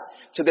got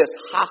to this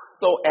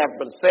hostile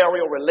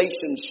adversarial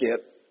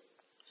relationship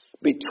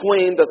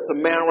between the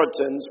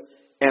Samaritans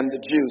and the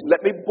Jews.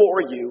 Let me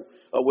bore you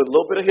with a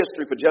little bit of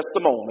history for just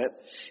a moment.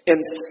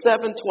 In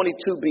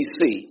 722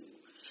 BC,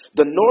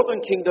 the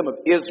northern kingdom of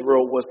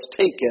Israel was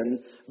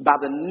taken by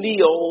the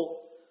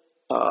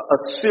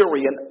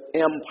Neo-Assyrian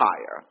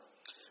Empire.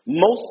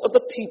 Most of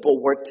the people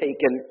were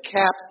taken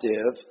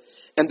captive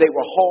and they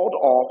were hauled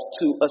off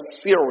to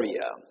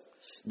Assyria.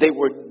 They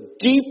were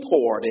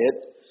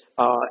deported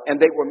and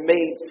they were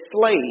made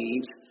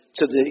slaves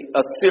to the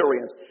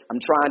Assyrians. I'm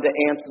trying to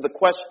answer the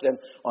question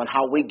on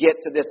how we get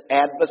to this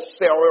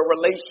adversarial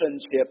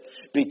relationship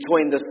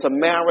between the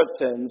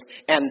Samaritans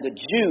and the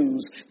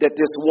Jews that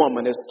this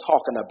woman is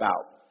talking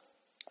about.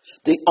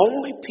 The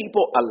only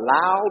people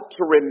allowed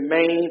to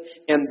remain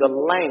in the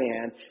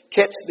land,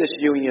 catch this,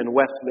 Union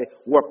Wesley,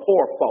 were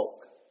poor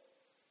folk.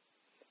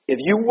 If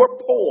you were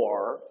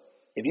poor,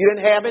 if you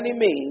didn't have any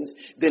means,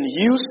 then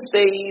you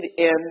stayed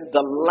in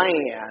the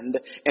land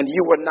and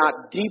you were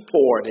not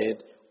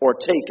deported or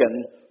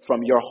taken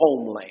from your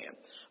homeland.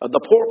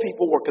 The poor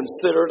people were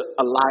considered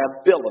a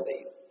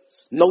liability.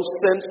 No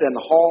sense in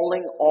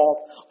hauling off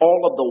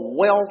all of the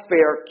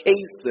welfare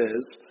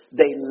cases.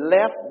 They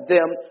left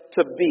them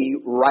to be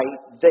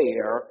right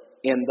there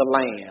in the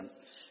land.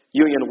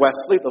 Union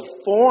Wesley, the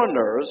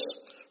foreigners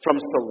from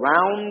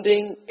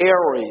surrounding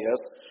areas,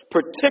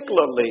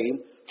 particularly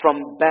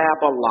from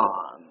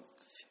Babylon,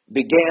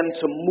 began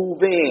to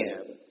move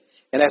in.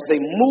 And as they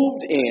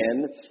moved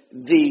in,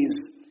 these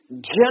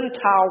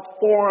Gentile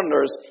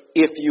foreigners,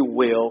 if you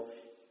will,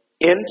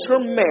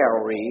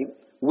 intermarried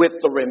with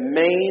the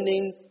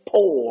remaining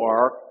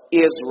poor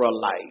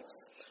Israelites.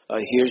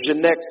 Here's your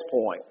next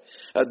point.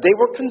 They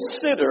were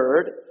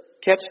considered,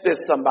 catch this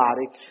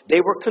somebody, they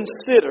were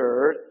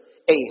considered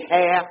a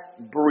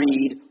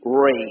half-breed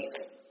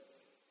race.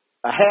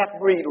 A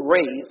half-breed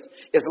race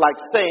is like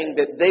saying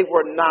that they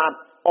were not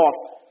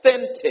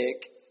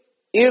authentic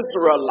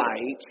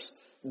Israelites.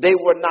 They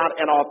were not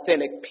an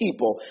authentic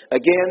people.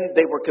 Again,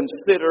 they were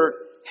considered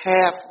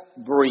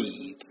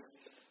half-breeds.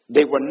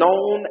 They were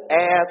known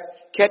as,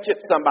 catch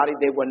it somebody,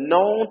 they were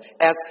known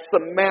as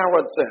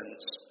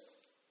Samaritans.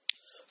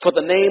 For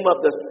the name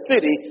of the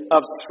city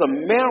of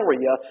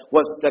Samaria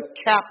was the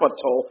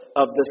capital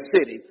of the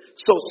city.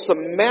 So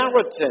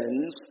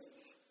Samaritans,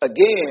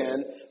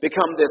 again,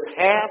 become this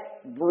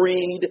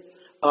half-breed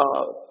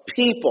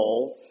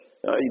people.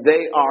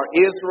 They are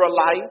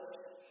Israelites,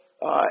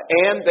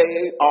 and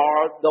they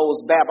are those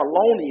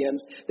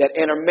Babylonians that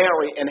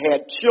intermarried and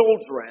had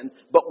children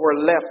but were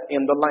left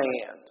in the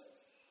land.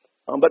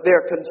 But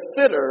they're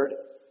considered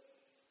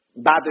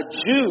by the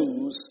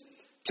Jews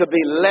to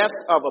be less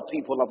of a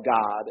people of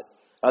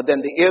God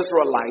than the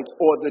Israelites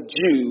or the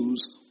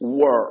Jews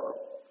were.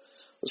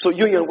 So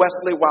Union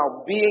Wesley,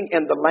 while being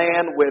in the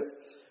land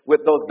with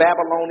those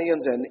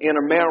Babylonians and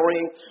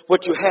intermarrying,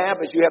 what you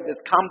have is you have this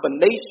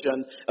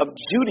combination of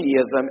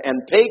Judaism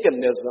and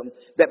paganism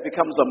that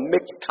becomes a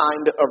mixed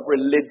kind of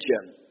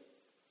religion.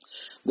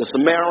 The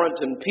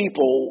Samaritan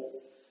people,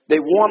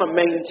 they want to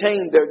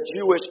maintain their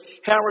Jewish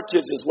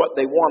heritage is what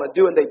they want to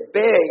do, and they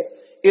beg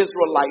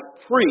Israelite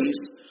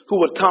priests who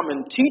would come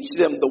and teach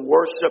them to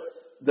worship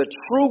the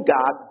true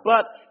God,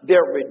 but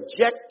they're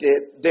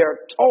rejected,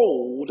 they're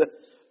told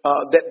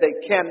that they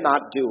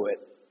cannot do it.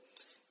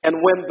 And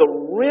when the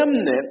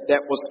remnant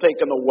that was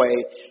taken away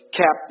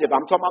captive,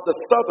 I'm talking about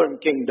the southern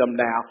kingdom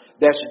now,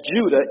 that's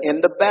Judah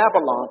into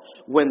Babylon,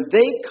 when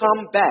they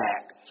come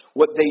back,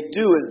 what they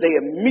do is they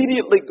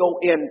immediately go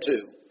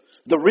into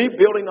the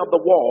rebuilding of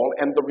the wall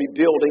and the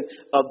rebuilding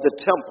of the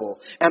temple.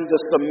 And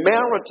the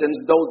Samaritans,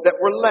 those that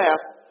were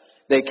left,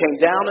 they came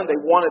down and they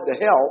wanted to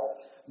help,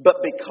 but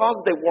because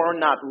they were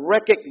not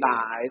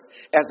recognized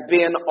as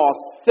being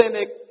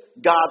authentic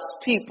God's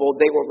people,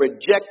 they were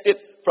rejected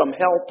from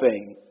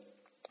helping.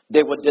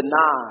 They were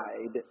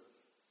denied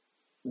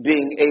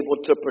being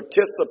able to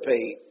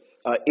participate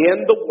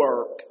in the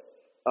work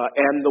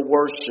and the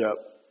worship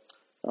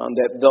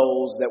that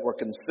those that were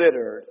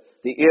considered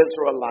the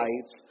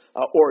Israelites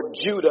or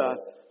Judah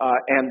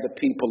and the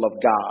people of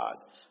God.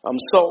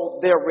 So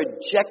they're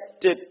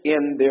rejected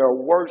in their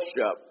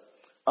worship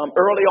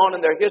early on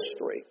in their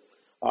history.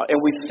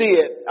 And we see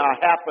it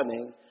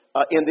happening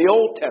in the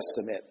Old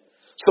Testament.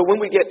 So when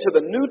we get to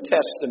the New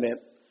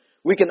Testament,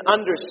 we can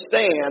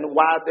understand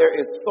why there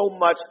is so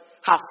much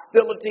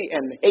hostility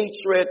and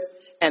hatred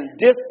and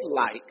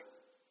dislike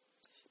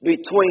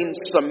between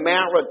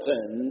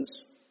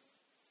Samaritans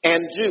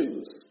and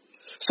Jews.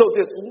 So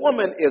this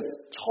woman is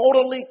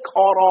totally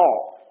caught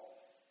off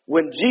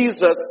when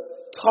Jesus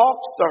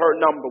talks to her,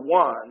 number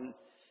one,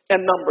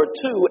 and number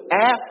two,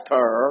 asks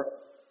her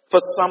for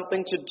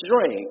something to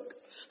drink.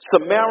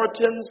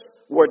 Samaritans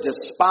were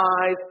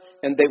despised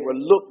and they were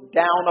looked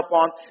down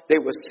upon. They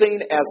were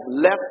seen as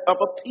less of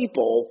a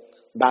people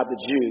by the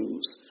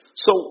Jews.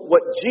 So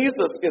what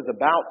Jesus is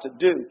about to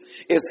do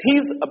is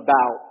he's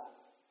about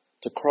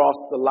to cross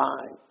the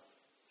line.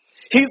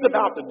 He's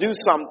about to do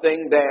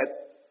something that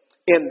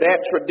in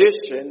that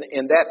tradition,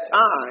 in that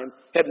time,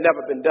 had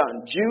never been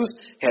done. Jews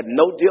had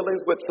no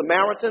dealings with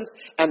Samaritans,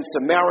 and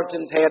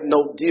Samaritans had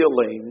no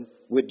dealing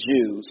with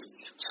Jews.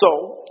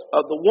 So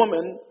the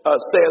woman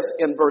says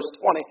in verse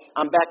 20,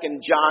 I'm back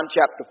in John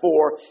chapter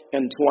 4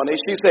 and 20.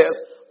 She says,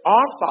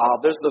 our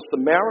fathers, the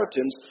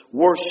Samaritans,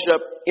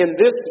 worship in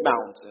this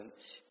mountain.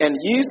 And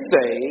ye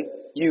say,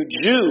 you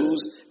Jews,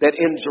 that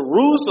in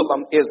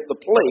Jerusalem is the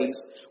place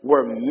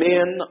where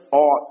men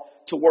ought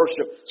to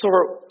worship. So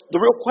the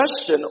real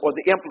question or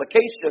the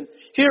implication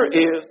here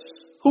is,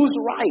 who's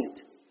right?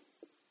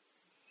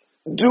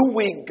 Do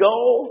we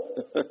go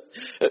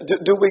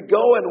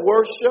and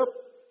worship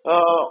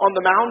on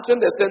the mountain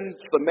that's in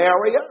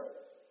Samaria?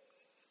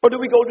 Or do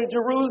we go to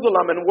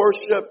Jerusalem and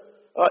worship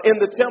in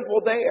the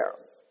temple there?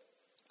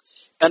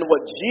 And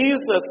what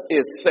Jesus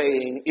is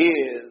saying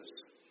is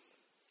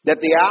that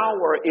the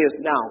hour is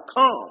now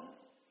come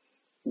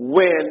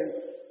when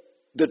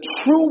the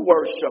true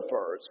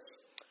worshipers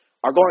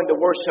are going to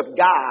worship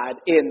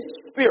God in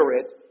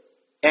spirit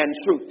and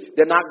truth.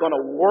 They're not going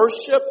to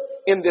worship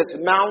in this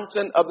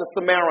mountain of the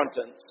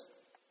Samaritans.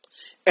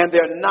 And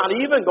they're not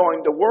even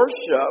going to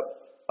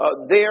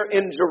worship there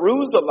in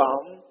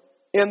Jerusalem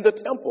in the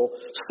temple.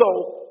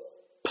 So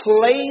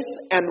place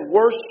and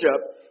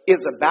worship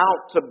is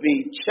about to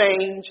be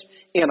changed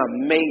in a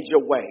major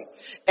way.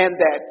 And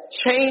that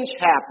change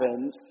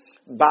happens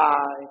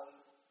by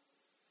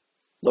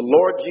the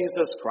Lord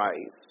Jesus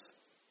Christ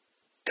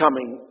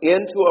coming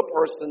into a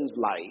person's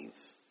life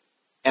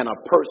and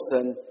a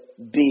person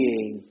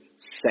being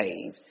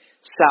saved.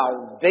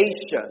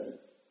 Salvation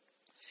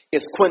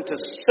is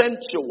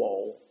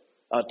quintessential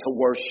to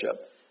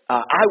worship.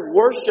 I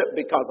worship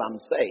because I'm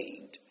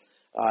saved.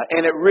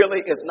 And it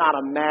really is not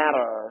a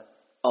matter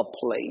of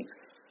place.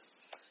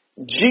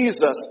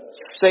 Jesus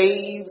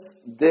saves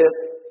this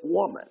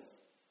woman.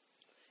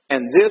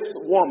 And this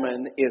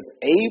woman is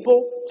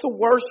able to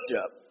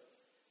worship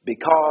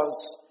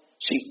because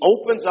she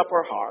opens up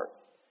her heart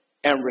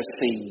and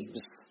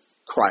receives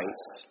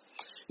Christ.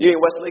 Yeah,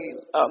 Wesley,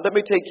 let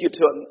me take you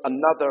to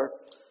another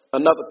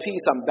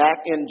piece. I'm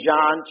back in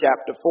John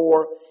chapter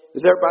 4.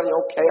 Is everybody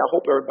okay? I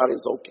hope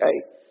everybody's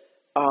okay.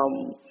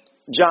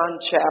 John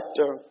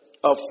chapter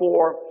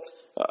 4,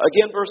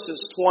 again, verses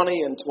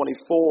 20 and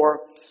 24.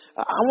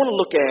 I want to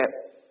look at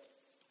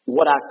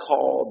what I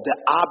call the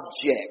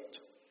object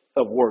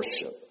of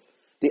worship.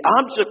 The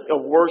object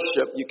of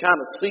worship, you kind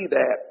of see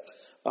that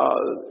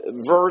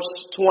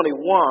verse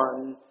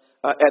 21,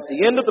 at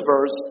the end of the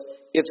verse,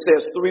 it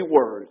says 3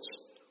 words: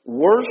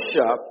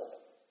 worship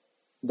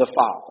the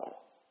Father.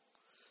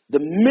 The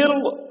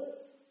middle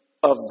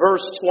of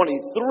verse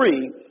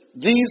 23,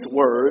 these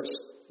words,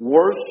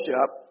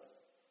 worship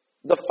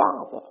the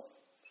Father.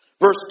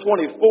 Verse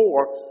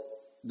 24,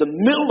 the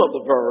middle of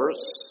the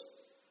verse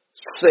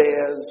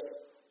says,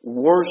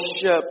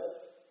 worship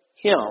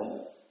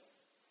Him.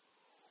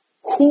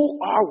 Who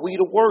are we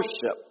to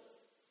worship?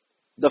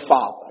 The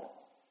Father.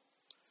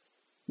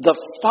 The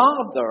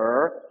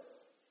Father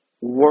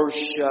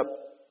worship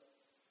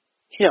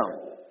Him.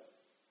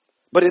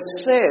 But it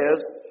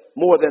says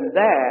more than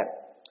that.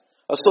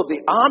 So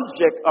the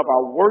object of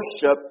our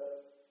worship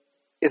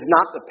is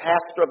not the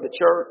pastor of the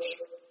church.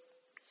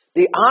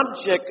 The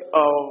object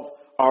of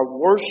our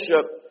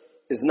worship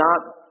is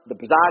not the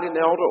presiding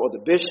elder or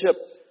the bishop,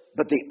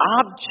 but the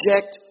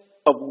object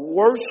of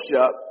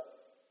worship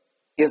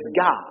is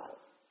God.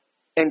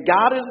 And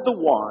God is the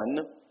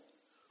one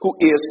who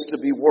is to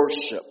be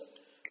worshiped.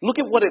 Look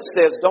at what it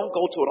says. Don't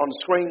go to it on the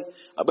screen.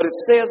 But it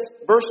says,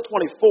 verse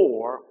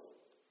 24,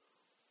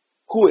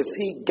 who is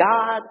He?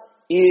 God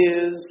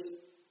is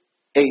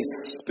a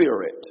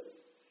spirit.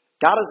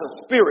 God is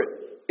a spirit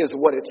is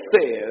what it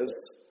says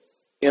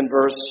in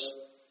verse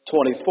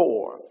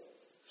 24.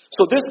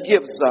 So this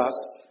gives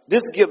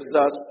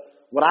us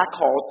what I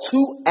call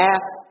 2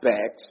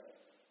 aspects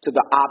to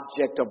the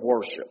object of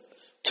worship.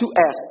 2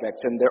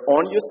 aspects, and they're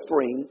on your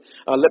screen.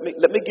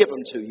 Let me give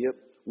them to you.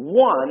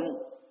 One,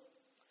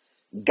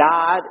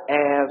 God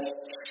as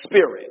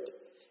spirit.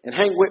 And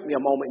hang with me a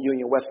moment,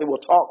 Union Wesley. We'll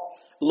talk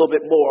a little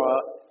bit more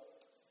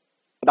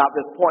about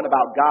this point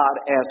about God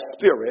as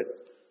spirit.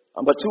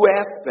 But 2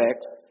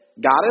 aspects,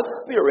 God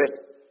as spirit,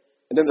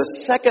 and then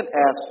the second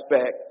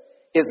aspect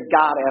is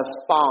God as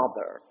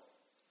Father.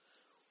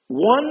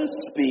 One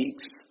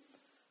speaks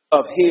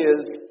of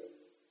His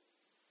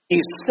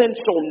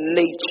essential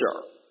nature,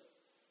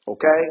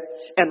 okay?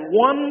 And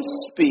one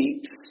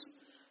speaks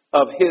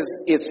of His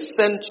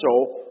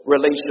essential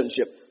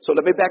relationship. So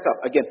let me back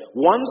up again.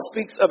 One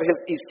speaks of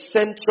His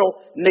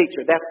essential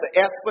nature. That's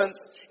the essence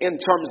in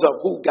terms of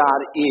who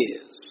God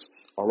is,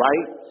 all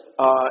right?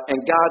 And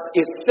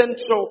God's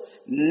essential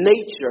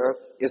nature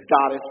is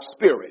God as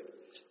spirit,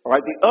 all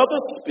right? The other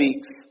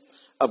speaks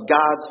of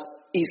God's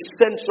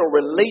essential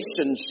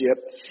relationship,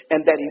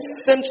 and that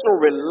essential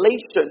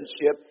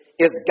relationship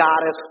is God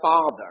as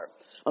Father.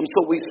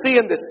 So we see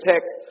in this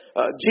text,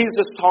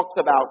 Jesus talks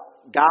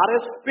about God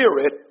as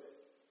spirit,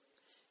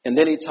 and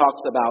then He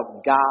talks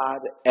about God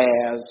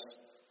as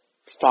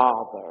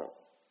Father.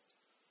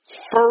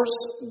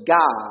 First,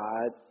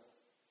 God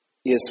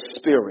is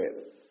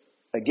spirit.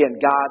 Again,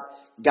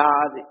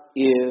 God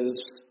is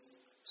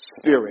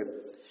spirit.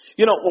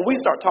 You know, when we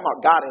start talking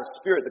about God as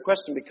spirit, the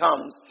question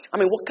becomes,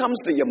 what comes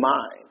to your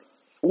mind?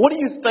 What do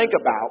you think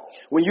about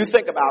when you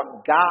think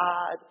about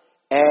God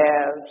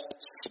as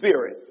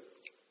spirit?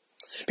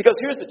 Because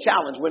here's the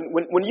challenge.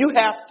 When you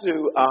have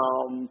to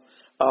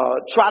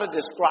try to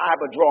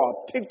describe or draw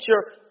a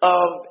picture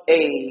of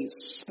a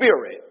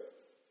spirit,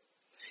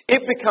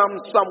 it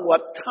becomes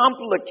somewhat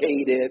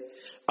complicated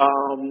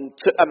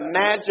to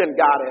imagine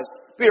God as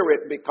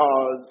spirit,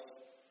 because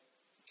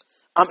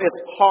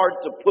it's hard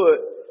to put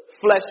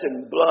flesh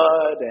and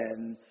blood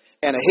and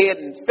a head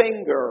and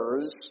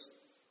fingers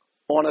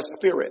on a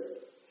spirit.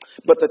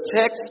 But the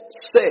text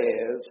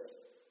says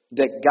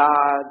that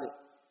God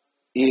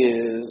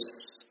is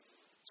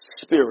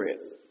spirit.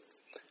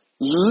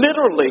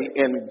 Literally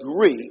in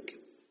Greek,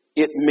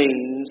 it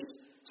means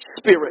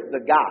spirit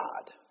the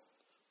God.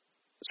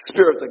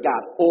 Spirit the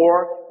God,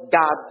 or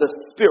God the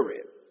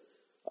Spirit.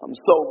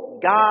 So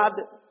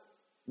God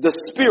the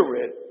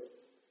Spirit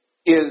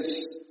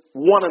is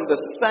one and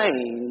the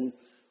same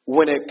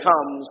when it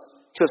comes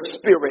to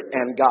spirit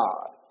and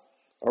God.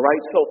 All right,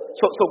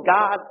 so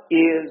God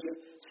is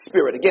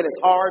spirit. Again, it's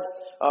hard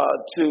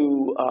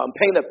to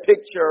paint a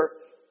picture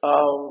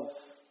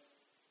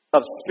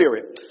of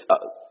spirit.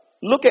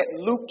 Look at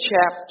Luke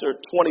chapter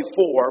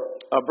 24,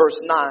 verse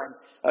 9.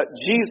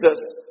 Jesus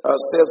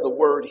says the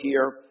word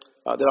here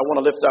that I want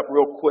to lift up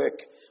real quick.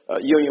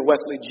 Union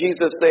Wesley.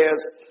 Jesus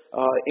says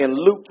in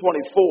Luke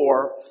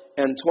 24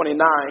 and 29,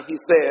 He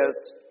says,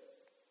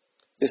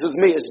 this is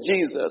me, it's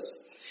Jesus.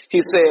 He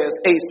says,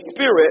 a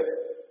spirit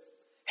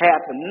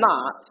hath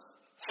not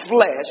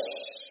flesh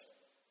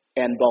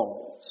and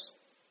bones.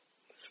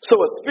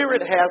 So a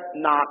spirit hath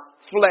not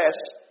flesh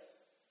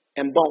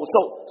and bones.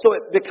 So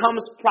it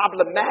becomes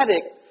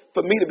problematic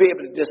for me to be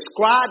able to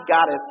describe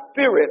God as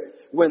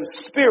spirit when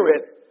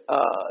spirit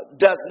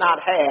does not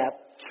have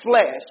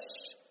flesh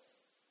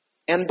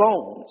and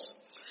bones.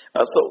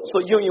 So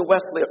Union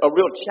Wesley, a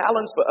real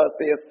challenge for us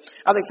is,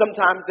 I think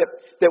sometimes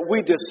that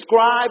we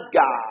describe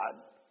God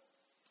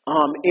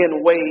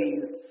in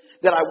ways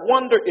that I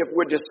wonder if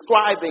we're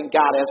describing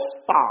God as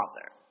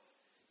Father.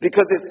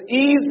 Because it's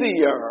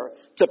easier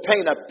to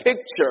paint a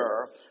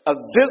picture, a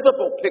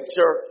visible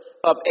picture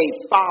of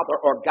a father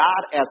or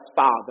God as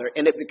Father,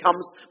 and it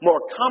becomes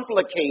more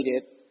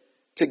complicated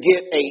to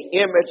get an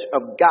image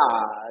of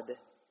God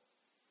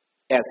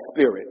as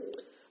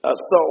Spirit.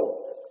 So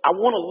I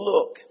want to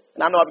look,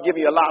 and I know I've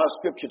given you a lot of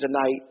scripture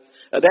tonight.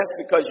 That's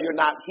because you're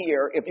not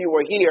here. If you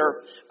were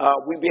here,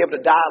 we'd be able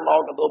to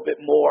dialogue a little bit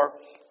more.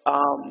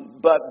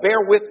 But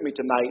bear with me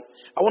tonight.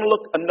 I want to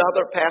look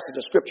another passage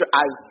of scripture,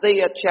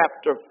 Isaiah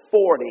chapter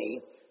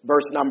 40,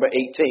 verse number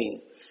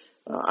 18.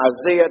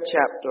 Isaiah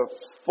chapter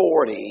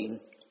 40,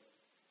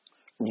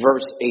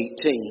 verse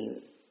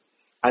 18.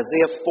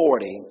 Isaiah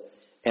 40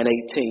 and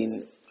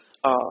 18.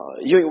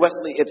 Ewing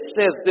Wesley, it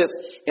says this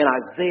in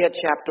Isaiah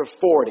chapter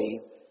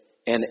 40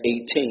 and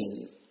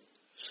 18.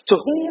 To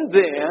whom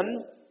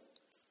then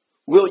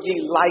will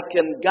ye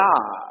liken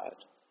God?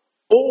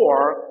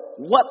 Or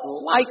what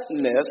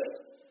likeness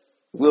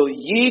will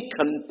ye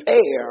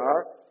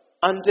compare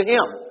unto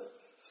him?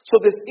 So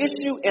this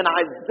issue in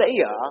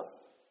Isaiah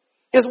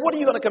is, what are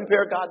you going to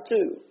compare God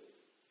to?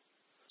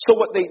 So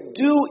what they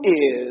do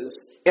is,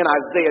 in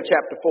Isaiah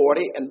chapter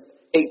 40 and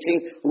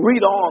 18,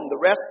 read on the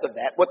rest of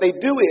that. What they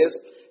do is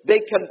they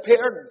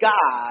compare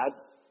God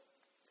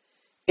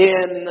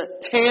in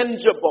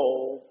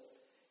tangible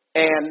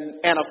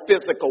and a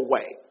physical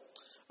way.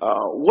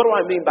 What do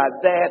I mean by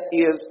that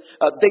is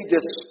they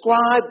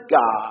describe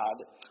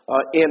God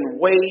in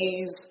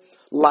ways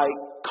like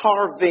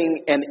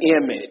carving an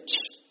image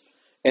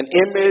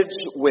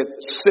with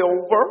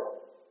silver.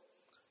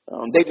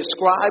 They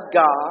describe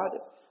God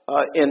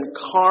in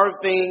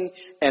carving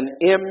an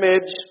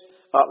image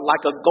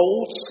like a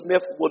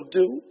goldsmith would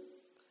do.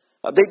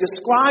 They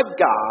describe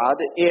God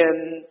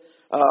in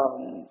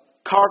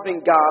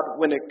carving God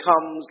when it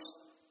comes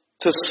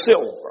to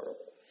silver.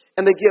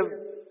 And they give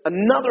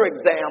another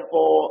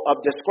example of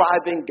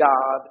describing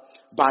God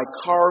by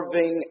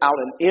carving out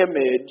an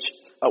image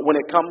when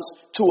it comes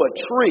to a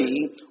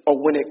tree or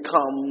when it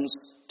comes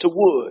to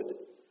wood.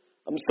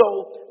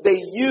 So they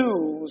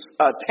use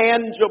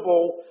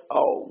tangible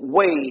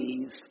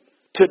ways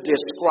to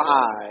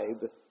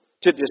describe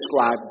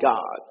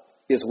God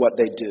is what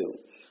they do.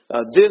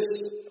 This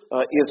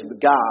is the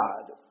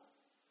God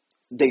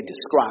they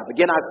describe.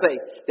 Again, I say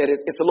that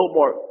it's a little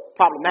more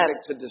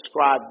problematic to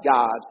describe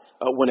God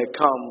when it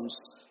comes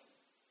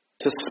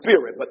to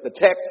spirit, but the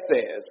text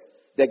says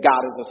that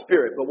God is a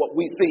spirit. But what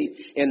we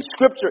see in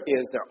Scripture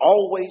is they're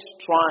always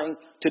trying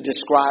to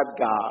describe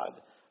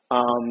God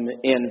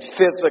in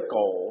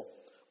physical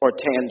or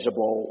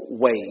tangible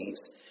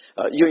ways.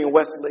 Ewing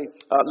Wesley,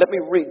 let me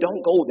read,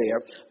 don't go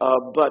there,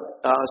 but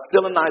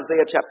still in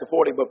Isaiah chapter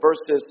 40, but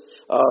verses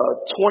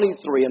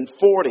 23 and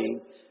 40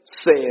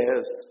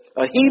 says,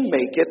 He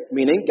maketh,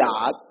 meaning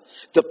God,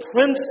 the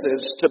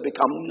princes to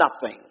become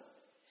nothing.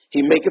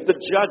 He maketh the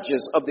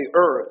judges of the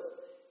earth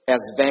as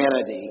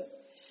vanity.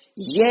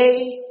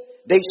 Yea,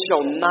 they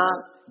shall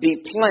not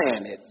be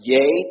planted.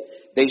 Yea,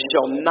 they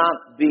shall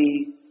not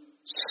be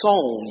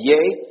sown.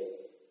 Yea,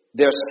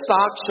 their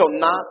stock shall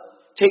not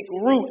take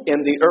root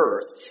in the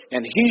earth.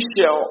 And he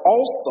shall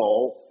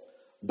also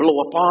blow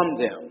upon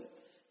them,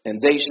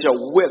 and they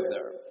shall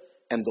wither,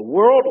 and the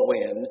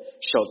whirlwind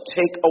shall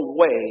take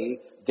away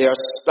their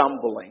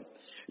stumbling.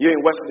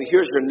 Ewing Wesley,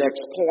 here's your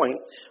next point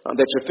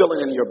that you're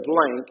filling in your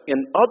blank.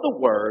 In other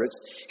words,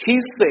 he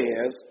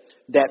says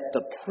that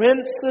the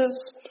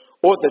princes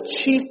or the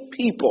chief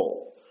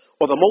people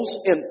or the most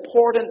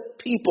important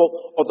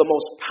people or the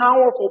most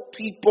powerful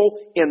people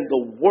in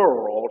the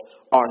world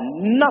are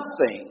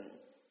nothing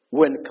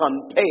when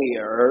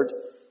compared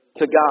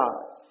to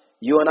God.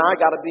 You and I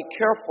got to be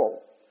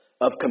careful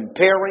of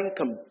comparing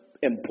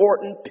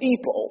important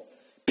people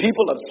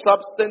of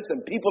substance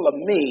and people of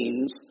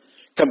means,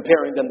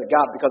 comparing them to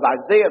God, because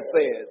Isaiah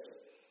says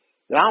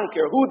that I don't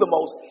care who the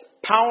most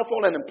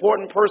powerful and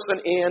important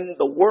person in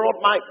the world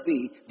might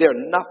be, they're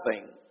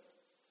nothing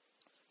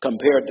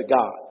compared to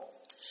God.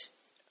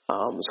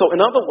 So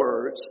in other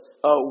words,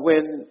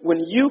 when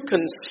you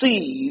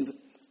conceive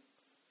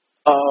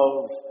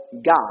of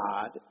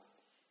God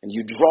and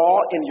you draw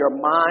in your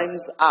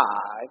mind's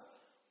eye,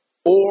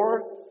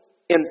 or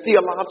in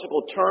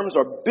theological terms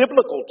or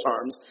biblical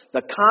terms,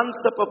 the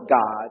concept of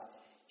God,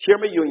 hear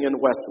me, Ewing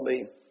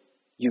Wesley,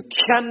 you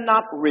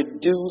cannot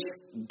reduce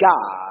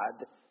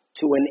God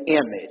to an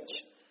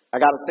image. I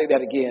got to say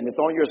that again. It's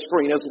on your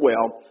screen as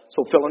well,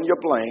 so fill in your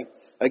blank.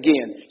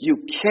 Again, you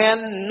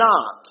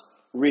cannot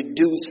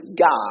reduce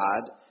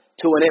God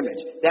to an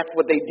image. That's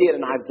what they did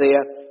in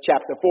Isaiah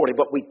chapter 40.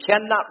 But we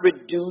cannot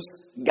reduce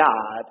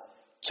God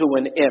to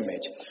an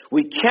image.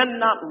 We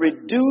cannot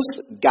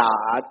reduce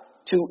God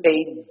to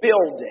a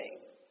building.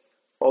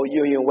 Oh,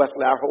 Ewing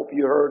Wesley, I hope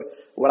you heard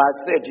what I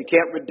said. You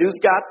can't reduce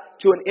God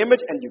to an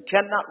image, and you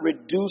cannot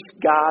reduce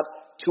God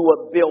to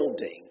a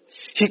building.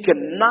 He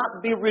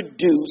cannot be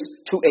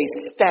reduced to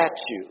a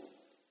statue.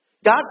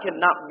 God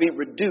cannot be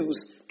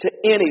reduced to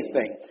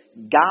anything.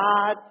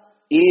 God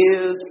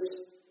is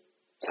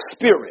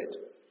spirit.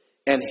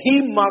 and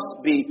he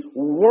must be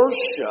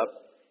worshiped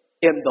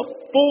in the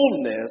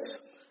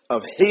fullness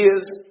of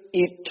his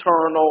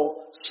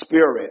eternal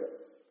spirit.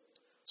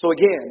 So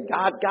again,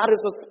 God is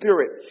a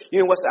spirit. You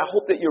know what? I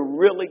hope that you're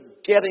really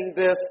getting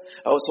this.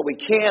 So we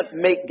can't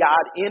make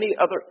God any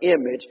other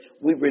image.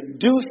 We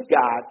reduce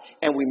God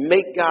and we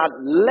make God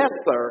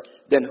lesser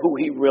than who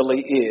he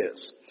really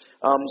is.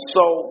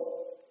 So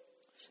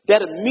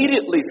that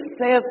immediately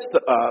says to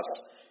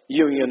us,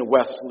 Union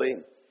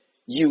Wesley,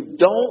 you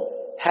don't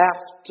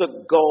have to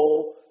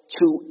go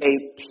to a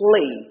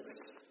place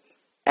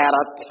at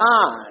a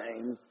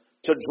time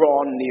to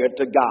draw near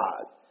to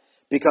God.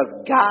 Because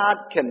God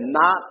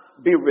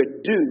cannot be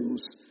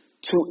reduced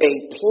to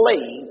a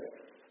place,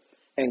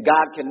 and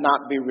God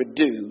cannot be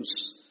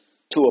reduced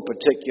to a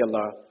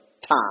particular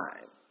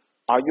time.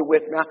 Are you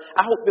with me?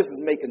 I hope this is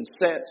making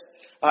sense.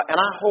 And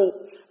I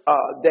hope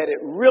that it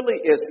really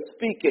is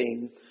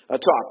speaking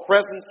to our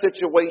present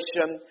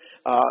situation,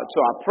 to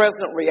our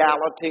present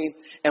reality,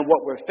 and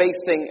what we're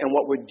facing and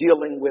what we're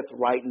dealing with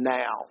right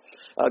now.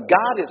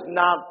 God is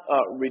not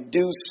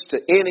reduced to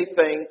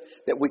anything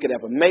that we could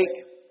ever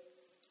make.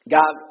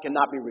 God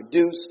cannot be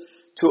reduced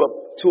to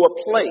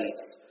a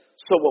place.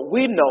 So what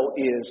we know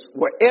is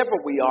wherever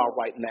we are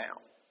right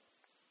now,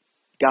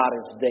 God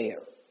is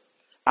there.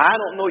 I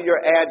don't know your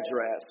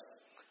address,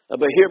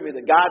 but hear me,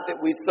 the God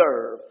that we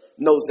serve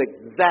knows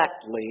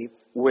exactly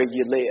where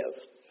you live.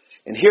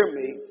 And hear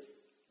me,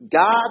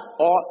 God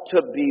ought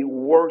to be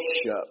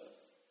worshiped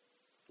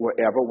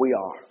wherever we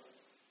are.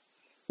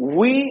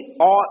 We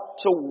ought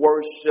to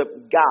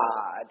worship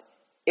God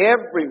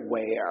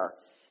everywhere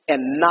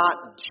and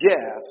not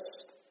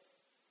just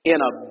in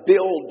a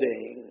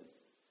building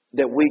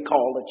that we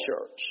call a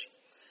church.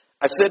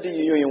 I said to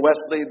you, Union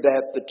Wesley,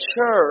 that the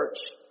church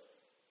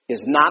is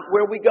not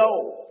where we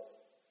go,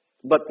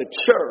 but the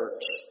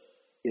church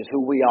is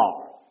who we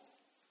are.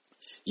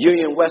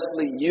 Union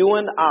Wesley, you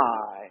and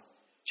I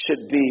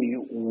should be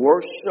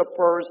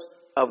worshipers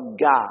of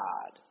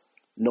God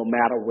no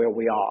matter where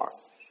we are.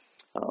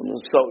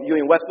 So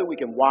Union Wesley, we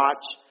can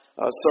watch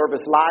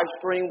service live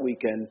stream. We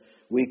can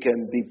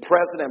be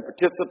present and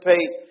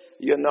participate,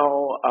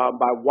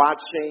 by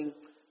watching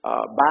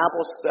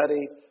Bible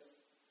study.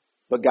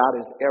 But God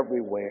is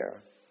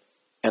everywhere,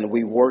 and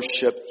we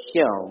worship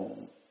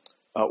him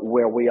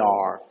where we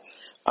are.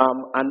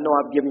 I know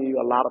I've given you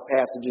a lot of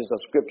passages of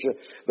scripture,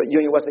 but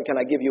Union Wesley, can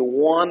I give you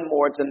one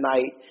more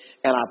tonight?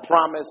 And I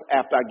promise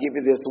after I give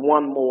you this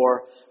one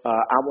more,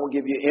 I won't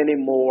give you any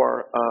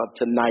more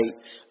tonight.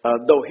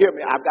 Though, hear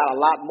me, I've got a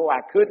lot more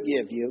I could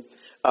give you.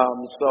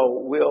 So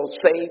we'll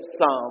save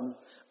some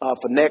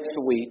for next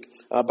week.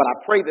 But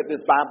I pray that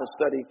this Bible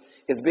study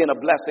has been a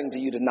blessing to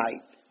you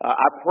tonight.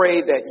 I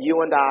pray that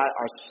you and I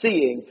are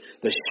seeing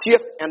the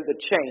shift and the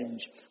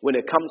change when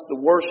it comes to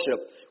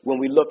worship when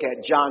we look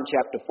at John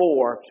chapter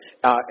 4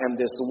 and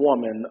this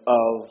woman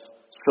of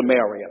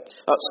Samaria.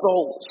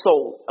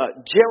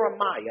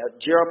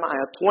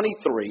 Jeremiah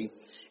 23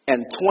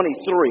 and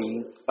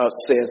 23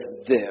 says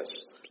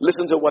this.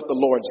 Listen to what the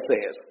Lord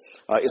says.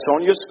 It's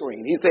on your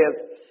screen. He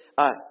says,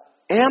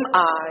 am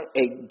I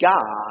a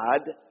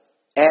God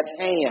at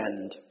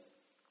hand?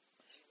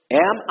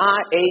 Am I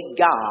a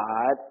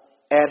God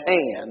at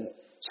hand,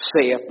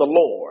 saith the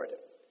Lord,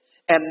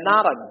 and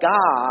not a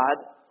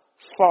God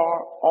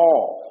far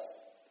off?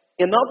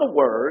 In other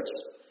words,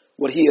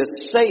 what he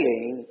is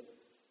saying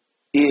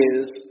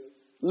is,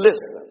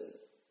 listen,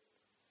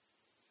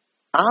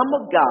 I'm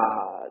a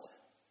God.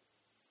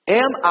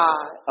 Am I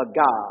a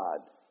God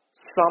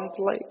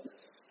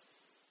someplace?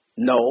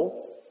 No,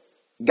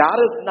 God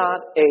is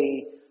not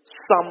a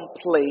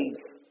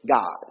someplace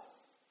God.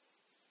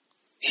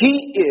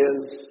 He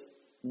is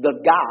the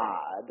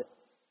God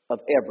of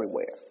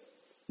everywhere.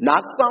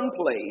 Not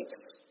someplace,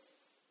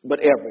 but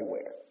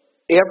everywhere.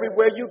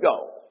 Everywhere you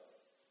go,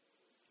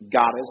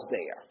 God is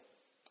there.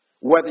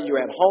 Whether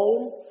you're at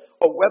home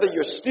or whether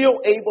you're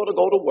still able to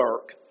go to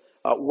work,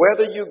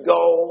 whether you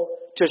go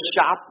to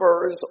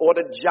Shoppers or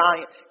to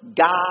Giant,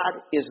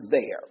 God is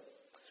there.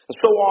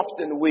 So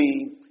often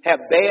we have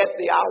bad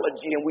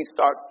theology and we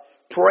start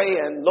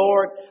praying,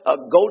 Lord,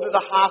 go to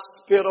the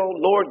hospital.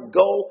 Lord,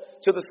 go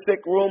to the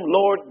sick room.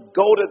 Lord,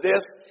 go to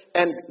this.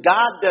 And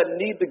God doesn't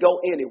need to go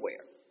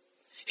anywhere.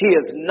 He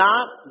is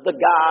not the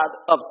God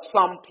of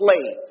some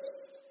place,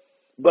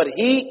 but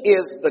he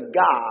is the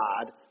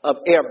God of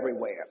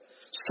everywhere.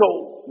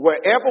 So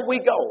wherever we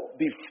go,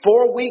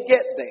 before we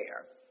get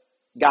there,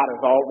 God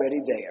is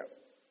already there.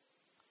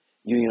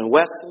 Union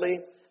Wesley,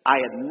 I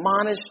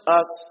admonish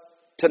us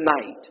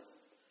tonight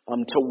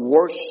to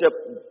worship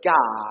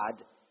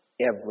God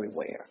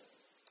everywhere.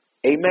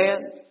 Amen.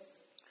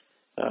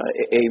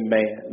 Amen.